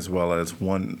nature, as well as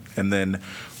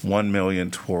 $1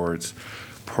 million towards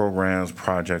programs,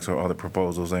 projects, or other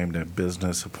proposals aimed at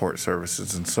business support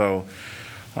services. And so,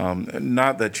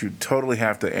 not that you totally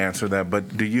have to answer that,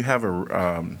 but do you have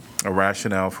a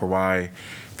rationale for why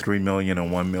 $3 million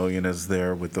and $1 million is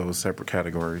there with those separate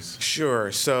categories?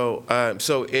 Sure. So,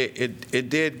 it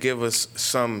did give us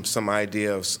some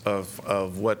ideas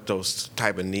of what those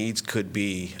type of needs could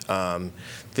be.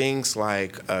 Things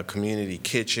like a community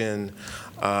kitchen.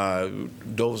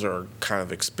 Those are kind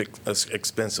of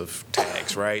expensive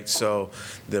tags, right? So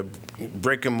the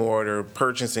brick and mortar,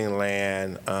 purchasing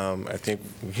land, I think,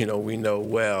 we know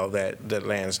well that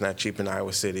land is not cheap in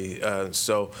Iowa City.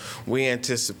 So we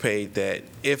anticipate that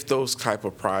if those type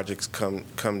of projects come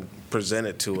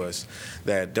presented to us,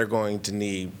 that they're going to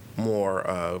need more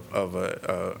of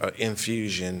a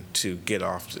infusion to get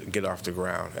off the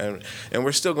ground, and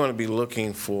we're still going to be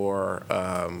looking for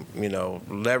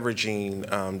leveraging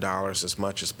dollars as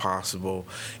much as possible,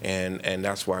 and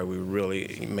that's why we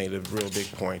really made a real big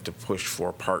point to push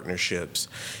for partnerships,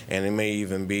 and it may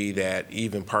even be that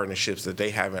even partnerships that they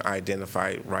haven't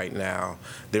identified right now,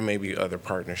 there may be other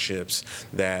partnerships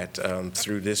that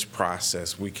through this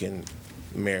process we can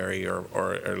marry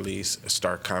or at least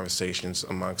start conversations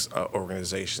amongst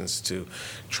organizations to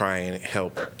try and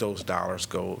help those dollars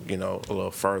go a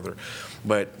little further.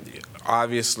 But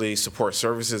obviously support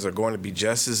services are going to be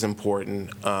just as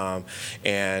important,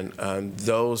 and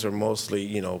those are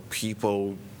mostly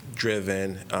people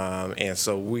driven, and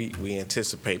so we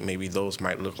anticipate maybe those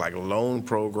might look like loan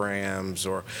programs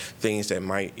or things that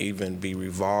might even be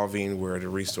revolving where the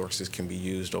resources can be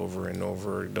used over and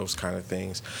over, those kind of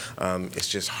things. It's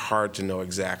just hard to know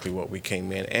exactly what we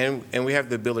came in, and we have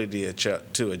the ability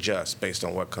to adjust based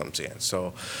on what comes in.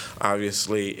 So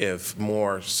obviously if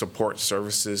more support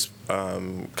services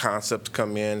concepts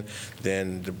come in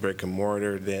than the brick and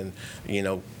mortar, then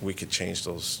we could change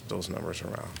those numbers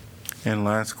around. And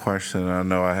last question, I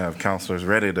know I have counselors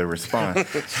ready to respond,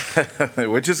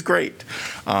 which is great.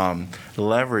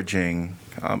 Leveraging,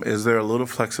 is there a little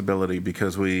flexibility,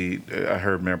 because I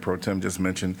heard Mayor Pro Tem just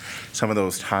mention some of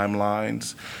those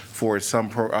timelines for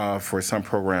some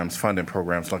programs, funding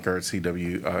programs like our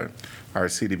CDBG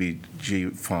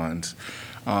funds.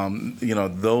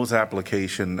 Those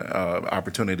application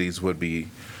opportunities would be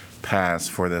passed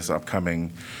for this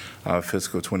upcoming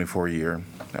fiscal 24 year.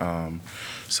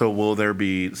 So will there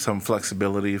be some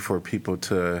flexibility for people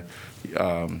to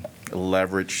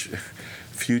leverage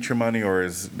future money, or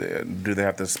do they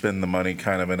have to spend the money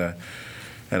kind of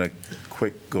in a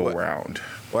quick go around?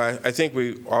 Well, I think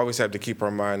we always have to keep our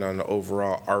mind on the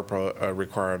overall ARPA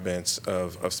requirements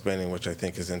of spending, which I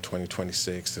think is in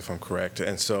 2026, if I'm correct.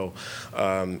 And so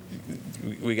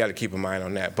we got to keep a mind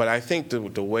on that. But I think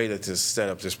the way that this is set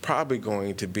up, there's probably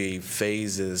going to be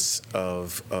phases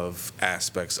of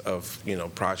aspects of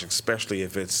projects, especially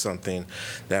if it's something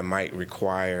that might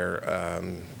require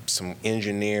some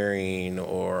engineering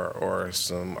or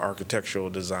some architectural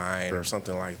design or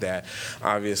something like that.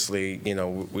 Obviously, we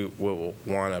will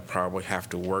want to probably have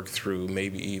to work through,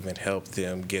 maybe even help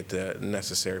them get the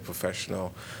necessary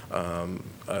professional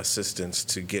assistance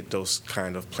to get those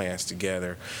kind of plans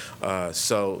together.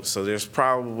 So there's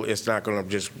probably, it's not going to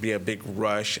just be a big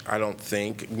rush, I don't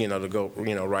think, to go,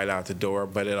 right out the door,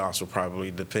 but it also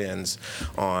probably depends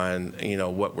on,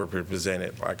 what we're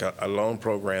presented. Like a loan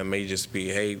program may just be,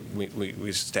 hey, we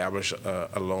establish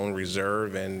a loan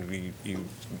reserve and you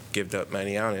give that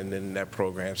money out, and then that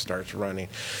program starts running.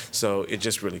 So it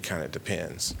just really kind of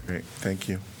depends. Great, thank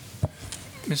you.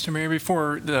 Mr. Mayor,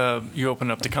 before you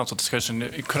open up the council discussion,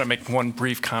 could I make one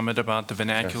brief comment about the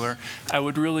vernacular? Yes. I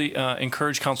would really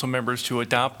encourage council members to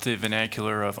adopt the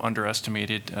vernacular of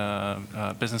underestimated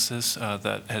businesses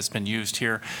that has been used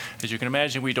here. As you can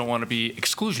imagine, we don't want to be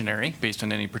exclusionary based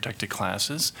on any protected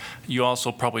classes. You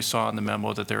also probably saw in the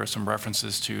memo that there are some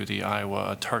references to the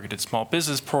Iowa Targeted Small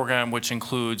Business Program, which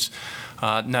includes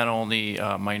not only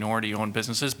minority-owned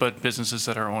businesses, but businesses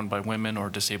that are owned by women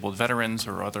or disabled veterans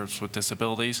or others with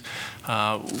disabilities.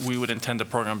 We would intend the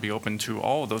program be open to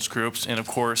all of those groups. And of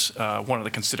course, one of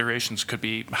the considerations could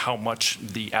be how much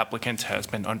the applicant has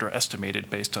been underestimated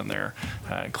based on their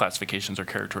classifications or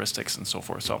characteristics and so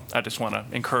forth. So I just want to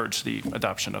encourage the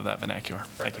adoption of that vernacular.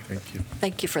 Thank you. Thank you.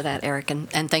 Thank you for that, Eric,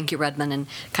 and thank you, Redmond. And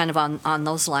kind of on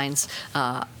those lines,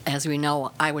 as we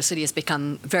know, Iowa City has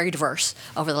become very diverse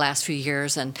over the last few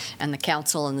years, and the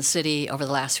council and the city over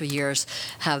the last few years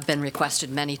have been requested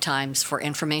many times for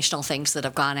informational things that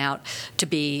have gone out to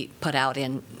be put out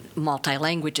in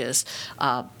multi-languages.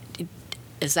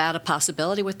 Is that a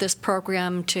possibility with this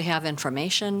program, to have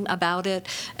information about it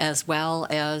as well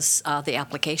as the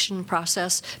application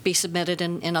process be submitted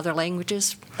in other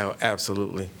languages? Oh,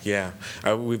 absolutely, yeah.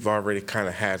 We've already kind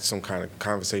of had some kind of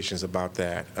conversations about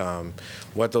that.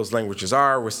 What those languages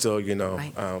are, we're still,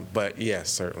 Right. But yes,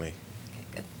 certainly. Okay,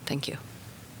 good. Thank you.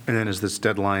 And then is this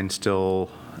deadline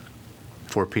still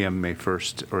 4 p.m. May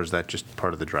 1st, or is that just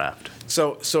part of the draft?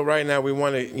 So right now we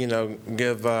want to,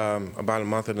 give about a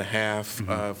month and a half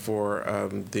for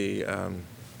the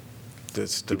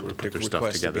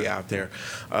request to be out there.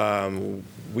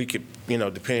 We could,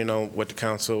 depending on what the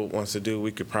council wants to do,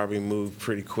 we could probably move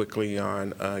pretty quickly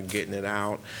on getting it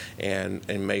out. And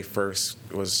May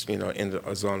 1st was,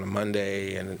 was on a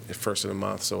Monday and the first of the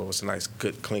month, so it was a nice,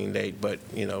 good, clean date. But,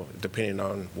 depending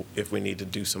on if we need to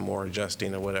do some more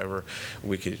adjusting or whatever,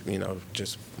 we could,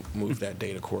 just move that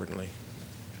date accordingly.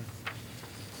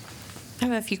 I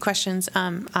have a few questions.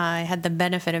 I had the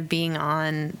benefit of being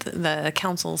on the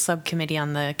council subcommittee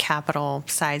on the capital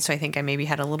side, so I think I maybe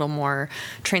had a little more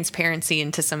transparency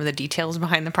into some of the details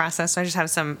behind the process. So I just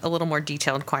have a little more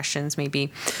detailed questions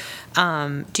maybe.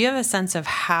 Do you have a sense of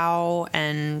how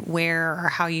and where, or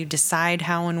how you decide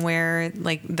how and where,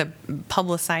 like the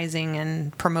publicizing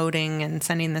and promoting and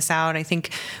sending this out? I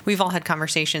think we've all had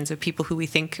conversations with people who we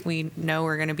think we know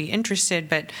are going to be interested,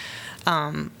 but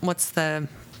what's the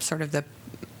sort of the,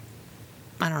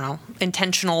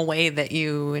 intentional way that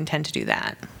you intend to do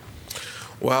that?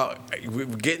 Well, we're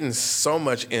getting so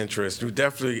much interest. We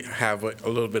definitely have a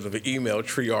little bit of an email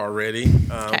tree already,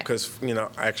 because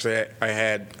actually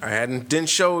didn't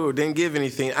show or didn't give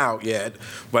anything out yet,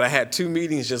 but I had 2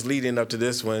 meetings just leading up to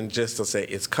this one, just to say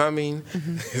it's coming,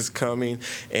 it's coming,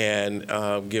 and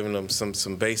giving them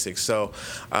some basics. So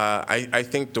I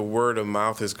think the word of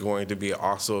mouth is going to be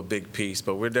also a big piece,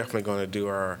 but we're definitely going to do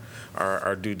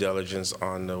our due diligence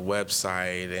on the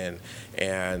website,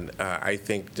 and I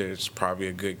think there's probably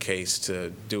a good case to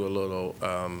do a little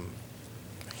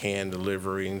hand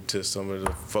delivering to some of the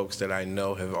folks that I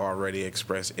know have already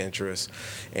expressed interest,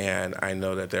 and I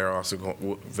know that they're also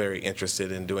very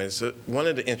interested in doing it. So one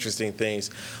of the interesting things,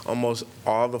 almost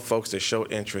all the folks that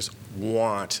showed interest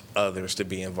want others to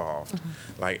be involved.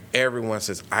 Like everyone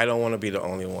says, I don't want to be the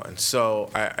only one. So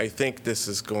I think this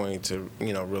is going to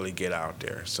really get out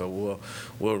there. So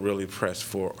we'll really press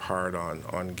hard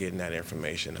on getting that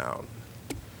information out.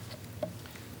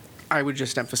 I would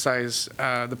just emphasize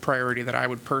the priority that I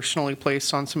would personally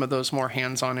place on some of those more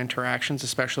hands-on interactions,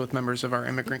 especially with members of our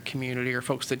immigrant community or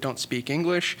folks that don't speak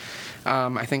English.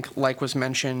 I think, like was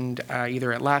mentioned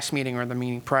either at last meeting or the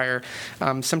meeting prior,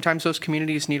 sometimes those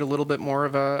communities need a little bit more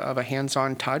of a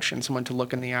hands-on touch and someone to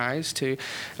look in the eyes to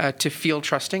feel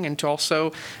trusting and to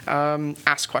also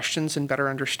ask questions and better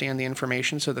understand the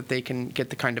information so that they can get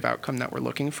the kind of outcome that we're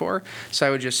looking for. So I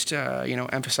would just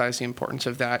emphasize the importance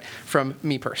of that from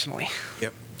me personally.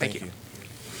 Yep. Thank you.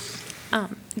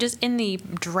 Just in the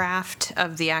draft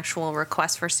of the actual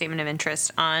request for statement of interest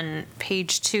on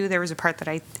page 2, there was a part that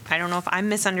I don't know if I'm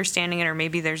misunderstanding it or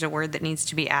maybe there's a word that needs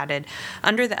to be added.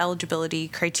 Under the eligibility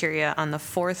criteria on the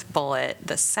 4th bullet,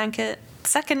 the second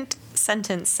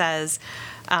sentence says,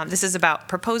 this is about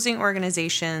proposing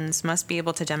organizations must be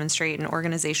able to demonstrate an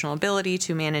organizational ability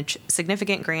to manage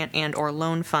significant grant and or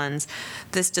loan funds.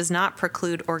 This does not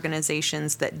preclude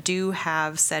organizations that do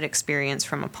have said experience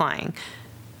from applying.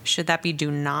 Should that be do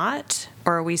not?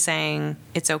 Or are we saying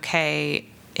it's okay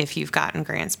if you've gotten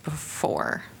grants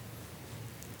before?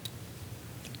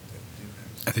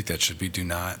 I think that should be do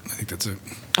not. I think that's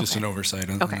just an oversight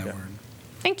on that word.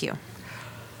 Thank you.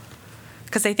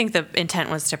 Because I think the intent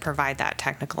was to provide that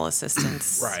technical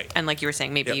assistance. Right. And like you were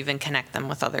saying, maybe even connect them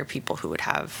with other people who would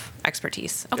have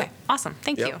expertise. Okay, awesome.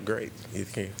 Thank you. Great.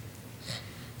 Okay.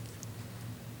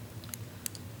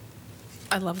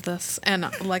 I love this. And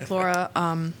like Laura,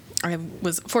 I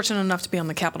was fortunate enough to be on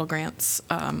the capital grants.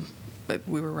 But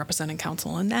we were representing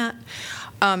council in that.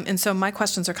 And so my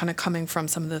questions are kind of coming from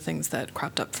some of the things that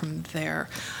cropped up from there.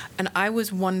 And I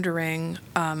was wondering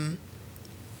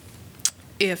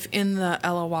if in the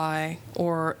LOI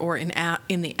or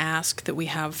in the ask that we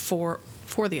have for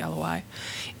the LOI,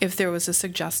 if there was a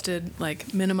suggested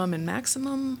like minimum and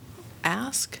maximum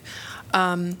ask.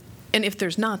 And if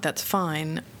there's not, that's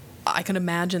fine. I can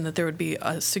imagine that there would be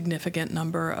a significant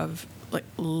number of like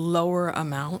lower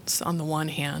amounts on the one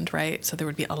hand, right? So there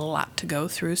would be a lot to go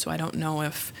through. So I don't know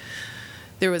if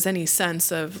there was any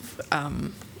sense of,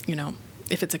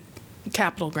 if it's a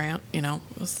capital grant,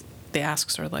 the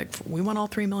asks are like, we want all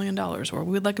 $3 million, or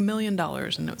we'd like $1 million,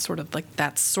 and it's sort of like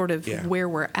that's sort of where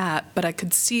we're at. But I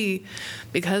could see,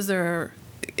 because there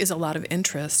is a lot of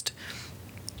interest,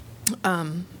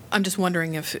 I'm just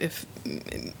wondering if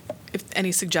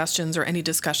any suggestions or any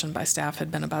discussion by staff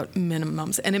had been about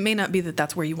minimums. And it may not be that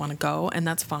that's where you want to go, and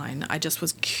that's fine. I just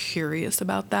was curious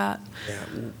about that. Yeah,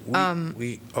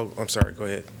 I'm sorry, go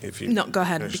ahead. No, go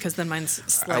ahead, because then mine's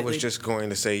slightly. I was just going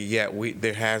to say,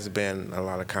 there has been a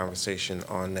lot of conversation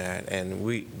on that, and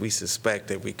we suspect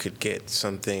that we could get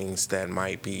some things that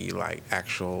might be like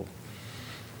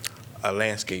a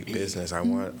landscape business. I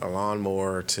want a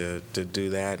lawnmower to do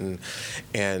that, and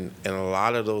a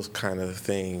lot of those kind of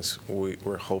things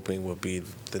we're hoping will be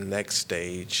the next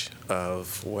stage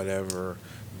of whatever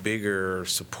bigger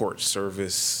support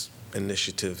service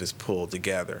initiative is pulled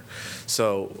together.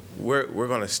 So we're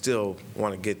going to still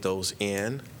want to get those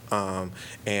in,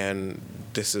 and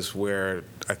this is where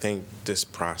I think this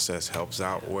process helps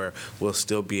out, where we'll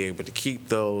still be able to keep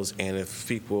those, and if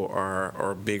people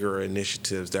are bigger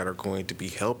initiatives that are going to be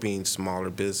helping smaller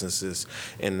businesses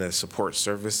in the support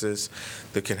services,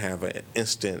 they can have an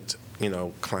instant,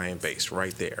 client base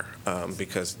right there,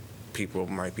 because people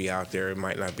might be out there. It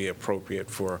might not be appropriate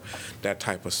for that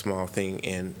type of small thing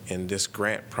in this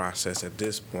grant process at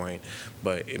this point,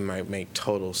 but it might make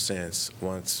total sense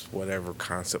once whatever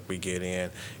concept we get in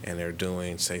and they're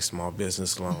doing, say, small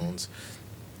business loans,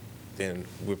 then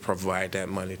we provide that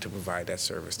money to provide that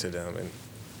service to them, and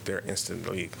they're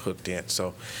instantly hooked in.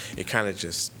 So it kind of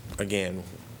just, again,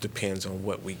 depends on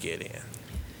what we get in.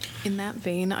 In that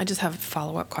vein, I just have a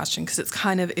follow-up question because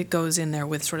it goes in there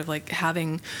with sort of like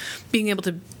being able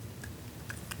to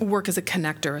work as a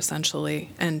connector essentially,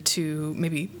 and to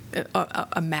maybe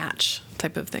a match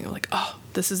type of thing. Like, oh,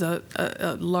 this is a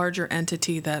larger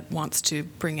entity that wants to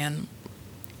bring in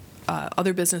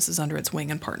other businesses under its wing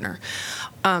and partner.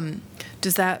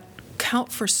 Does that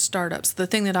count for startups? The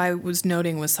thing that I was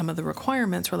noting was some of the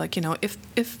requirements were like, if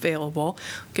available,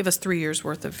 give us 3 years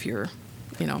worth of your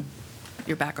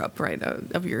backup, right,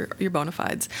 of your bona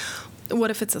fides. What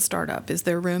if it's a startup? Is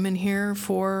there room in here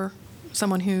for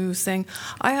someone who's saying,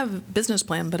 I have a business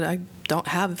plan, but I don't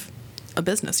have a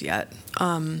business yet?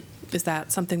 Is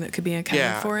that something that could be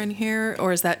accounted for in here?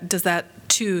 Or does that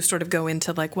too sort of go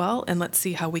into like, well, and let's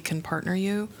see how we can partner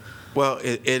you? Well,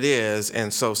 it is,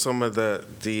 and so some of the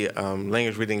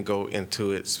language, we didn't go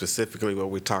into it specifically, but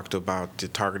we talked about the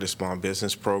Targeted Small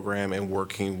Business Program and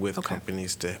working with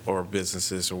companies or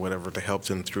businesses or whatever to help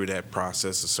them through that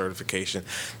process of certification.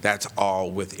 That's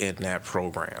all within that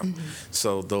program. Mm-hmm.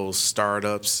 So those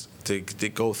startups, to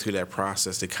go through that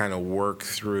process, to kind of work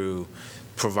through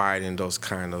providing those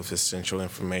kind of essential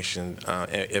information,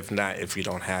 if you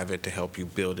don't have it, to help you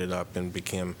build it up and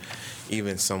become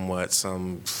even somewhat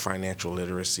some financial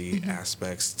literacy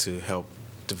aspects to help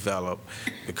develop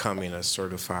becoming a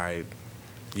certified,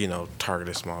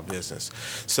 targeted small business.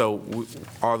 So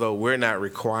although we're not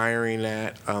requiring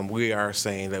that, we are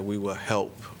saying that we will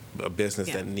help a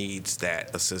business that needs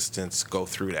that assistance go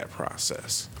through that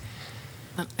process.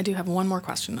 I do have one more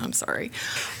question. I'm sorry.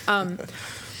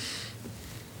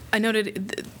 I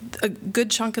noted a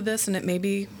good chunk of this, and it may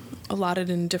be allotted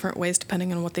in different ways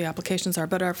depending on what the applications are,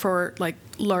 but are for like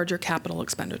larger capital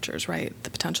expenditures, right? The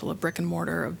potential of brick and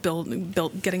mortar, of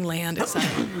getting land, et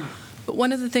cetera. But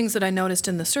one of the things that I noticed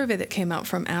in the survey that came out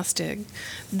from ASTIG,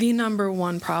 the number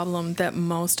one problem that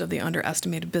most of the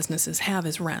underestimated businesses have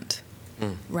is rent,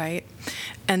 right?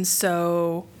 And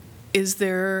so is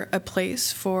there a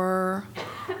place for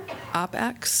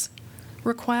OpEx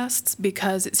requests?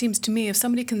 Because it seems to me if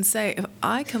somebody can say, if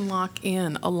I can lock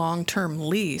in a long-term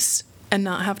lease and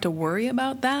not have to worry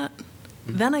about that,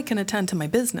 then I can attend to my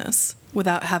business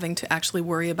without having to actually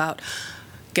worry about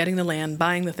getting the land,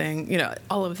 buying the thing,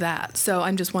 all of that. So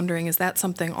I'm just wondering, is that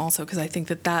something also, because I think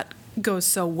that goes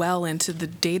so well into the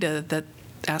data that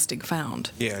ASTIG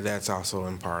found. Yeah, that's also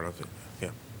in part of it.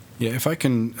 Yeah, if I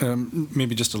can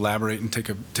maybe just elaborate and take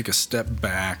a step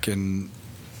back and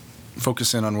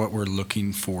focus in on what we're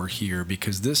looking for here,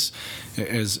 because this,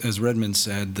 as Redmond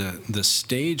said, the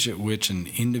stage at which an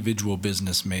individual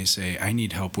business may say, I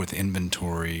need help with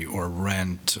inventory or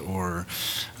rent or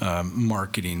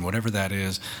marketing, whatever that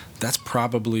is, that's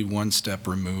probably one step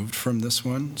removed from this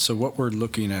one. So what we're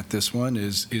looking at this one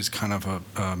is kind of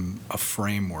a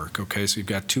framework, okay? So you've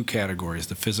got two categories,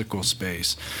 the physical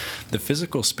space. The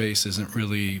physical space isn't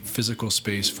really physical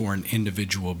space for an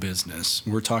individual business.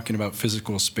 We're talking about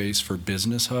physical space for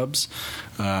business hubs,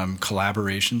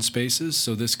 collaboration spaces.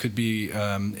 So this could be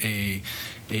a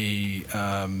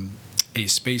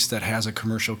space that has a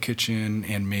commercial kitchen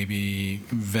and maybe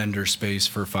vendor space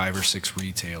for 5 or 6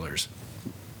 retailers.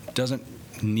 Doesn't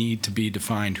need to be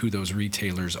defined who those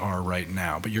retailers are right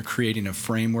now, but you're creating a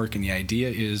framework, and the idea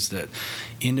is that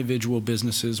individual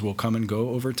businesses will come and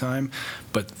go over time,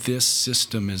 but this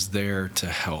system is there to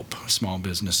help small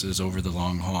businesses over the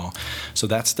long haul. So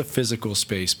that's the physical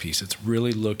space piece. It's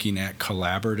really looking at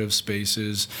collaborative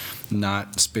spaces,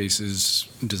 not spaces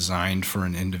designed for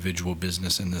an individual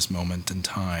business in this moment in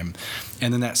time.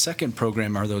 And then that second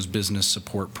program are those business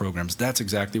support programs. That's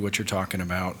exactly what you're talking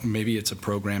about. Maybe it's a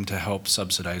program to help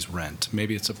subsidize rent.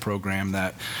 Maybe it's a program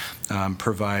that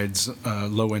provides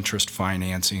low interest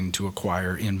financing to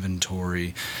acquire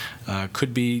inventory.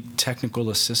 Could be technical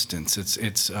assistance.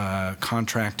 It's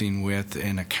contracting with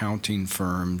an accounting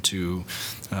firm to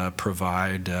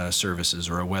provide services,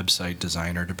 or a website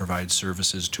designer to provide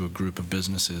services to a group of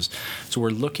businesses. So we're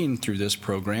looking through this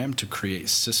program to create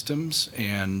systems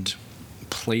and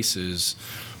places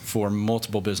for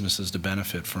multiple businesses to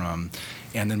benefit from.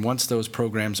 And then once those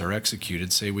programs are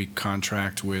executed, say we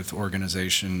contract with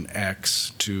organization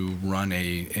X to run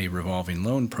a revolving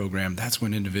loan program, that's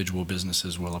when individual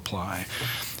businesses will apply.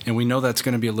 And we know that's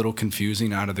going to be a little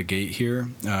confusing out of the gate here,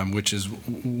 which is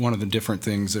one of the different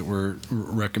things that we're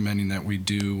recommending that we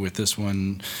do with this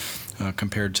one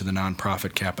compared to the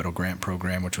nonprofit capital grant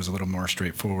program, which was a little more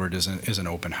straightforward, is an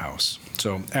open house.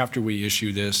 So after we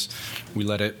issue this, we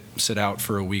let it sit out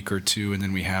for a week or two, and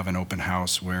then we have an open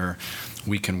house where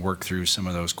we can work through some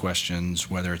of those questions,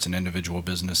 whether it's an individual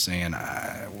business saying,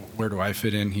 where do I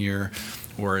fit in here?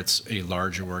 or it's a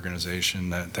larger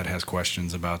organization that has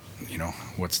questions about,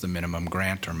 what's the minimum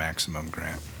grant or maximum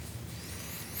grant.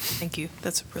 Thank you.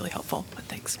 That's really helpful, but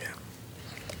thanks.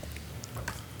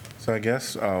 So I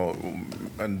guess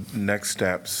next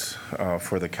steps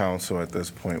for the council at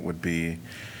this point would be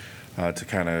to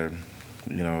kind of,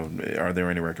 are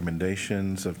there any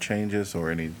recommendations of changes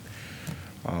or any,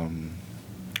 or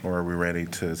are we ready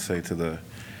to say to the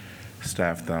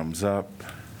staff thumbs up?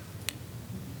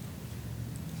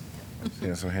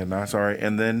 Yes, head nods. All right,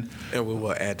 and then. And we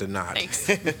will add the nod.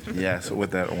 Yes,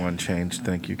 with that one change.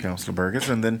 Thank you, Councilor Burgess.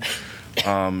 And then,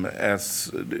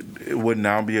 as it would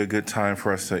now be a good time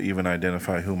for us to even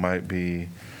identify who might be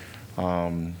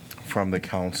from the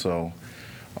council.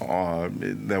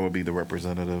 That would be the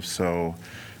representative. So,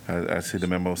 I see the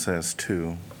memo says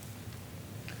 2,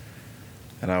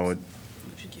 and I would.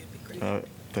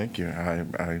 Thank you.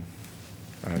 I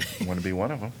want to be one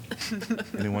of them.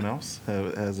 Anyone else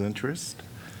has interest?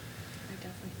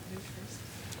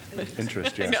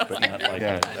 Interest, yes, but not like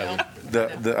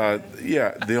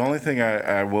The only thing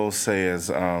I will say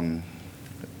is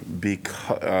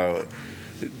because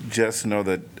just know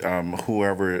that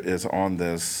whoever is on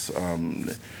this,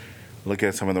 look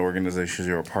at some of the organizations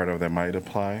you're a part of that might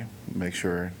apply. Make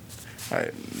sure,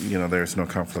 there's no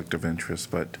conflict of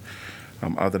interest. But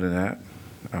other than that,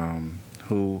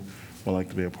 who would like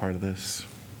to be a part of this?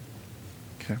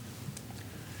 Okay.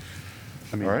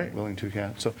 I mean, All right. willing to, yeah.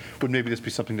 So would maybe this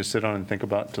be something to sit on and think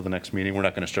about until the next meeting? We're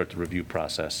not going to start the review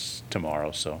process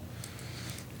tomorrow, so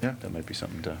yeah, that might be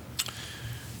something to.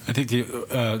 I think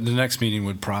the next meeting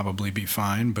would probably be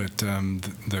fine, but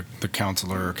the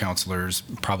counselor or counselors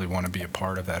probably want to be a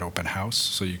part of that open house,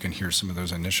 so you can hear some of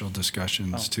those initial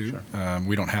discussions too. Sure.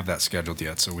 We don't have that scheduled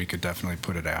yet, so we could definitely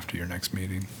put it after your next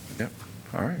meeting. Yep.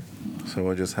 All right. So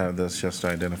we'll just have this just to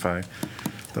identify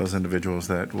those individuals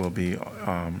that will be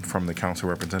from the council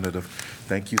representative.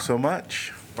 Thank you so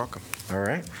much. Welcome. All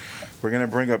right. We're going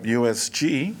to bring up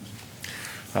USG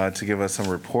to give us some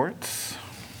reports.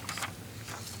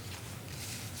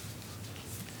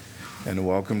 And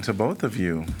welcome to both of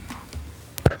you.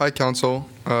 Hi, Council.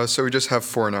 So we just have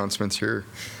 4 announcements here.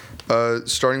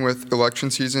 Starting with election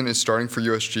season is starting for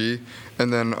USG,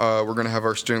 and then we're going to have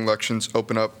our student elections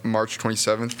open up March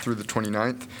 27th through the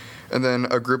 29th. And then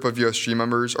a group of USG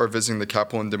members are visiting the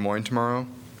Capitol in Des Moines tomorrow.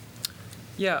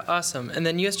 Yeah, awesome. And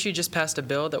then USG just passed a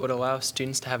bill that would allow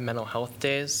students to have mental health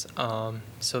days.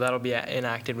 So that'll be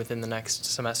enacted within the next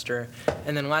semester.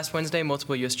 And then last Wednesday,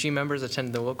 multiple USG members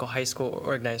attended the local high school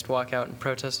organized walkout in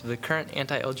protest of the current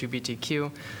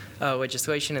anti-LGBTQ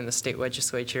legislation in the state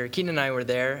legislature. Keaton and I were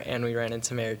there, and we ran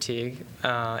into Mayor Teague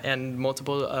and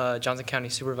multiple Johnson County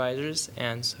supervisors.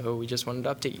 And so we just wanted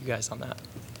to update you guys on that.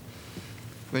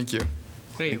 Thank you.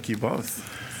 Thank you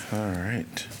both. All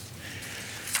right.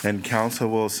 And council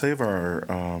will save our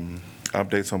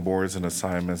updates on boards and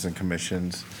assignments and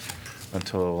commissions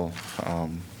until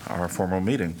our formal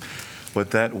meeting.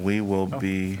 With that, we will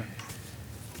be.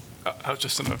 I was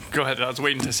just going to go ahead. I was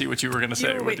waiting to see what you were going to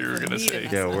say. What you were going to say.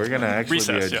 Yeah, we're going to actually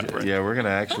Recess, we're going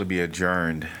to actually be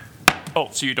adjourned. Oh,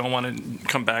 so you don't want to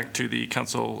come back to the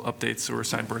council updates or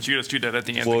assigned boards? You just do that at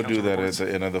the end. We'll of the do that reports. at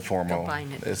the end of the formal.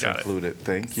 Combine it. It's Got it. included.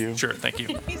 Thank you. Sure, thank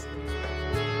you.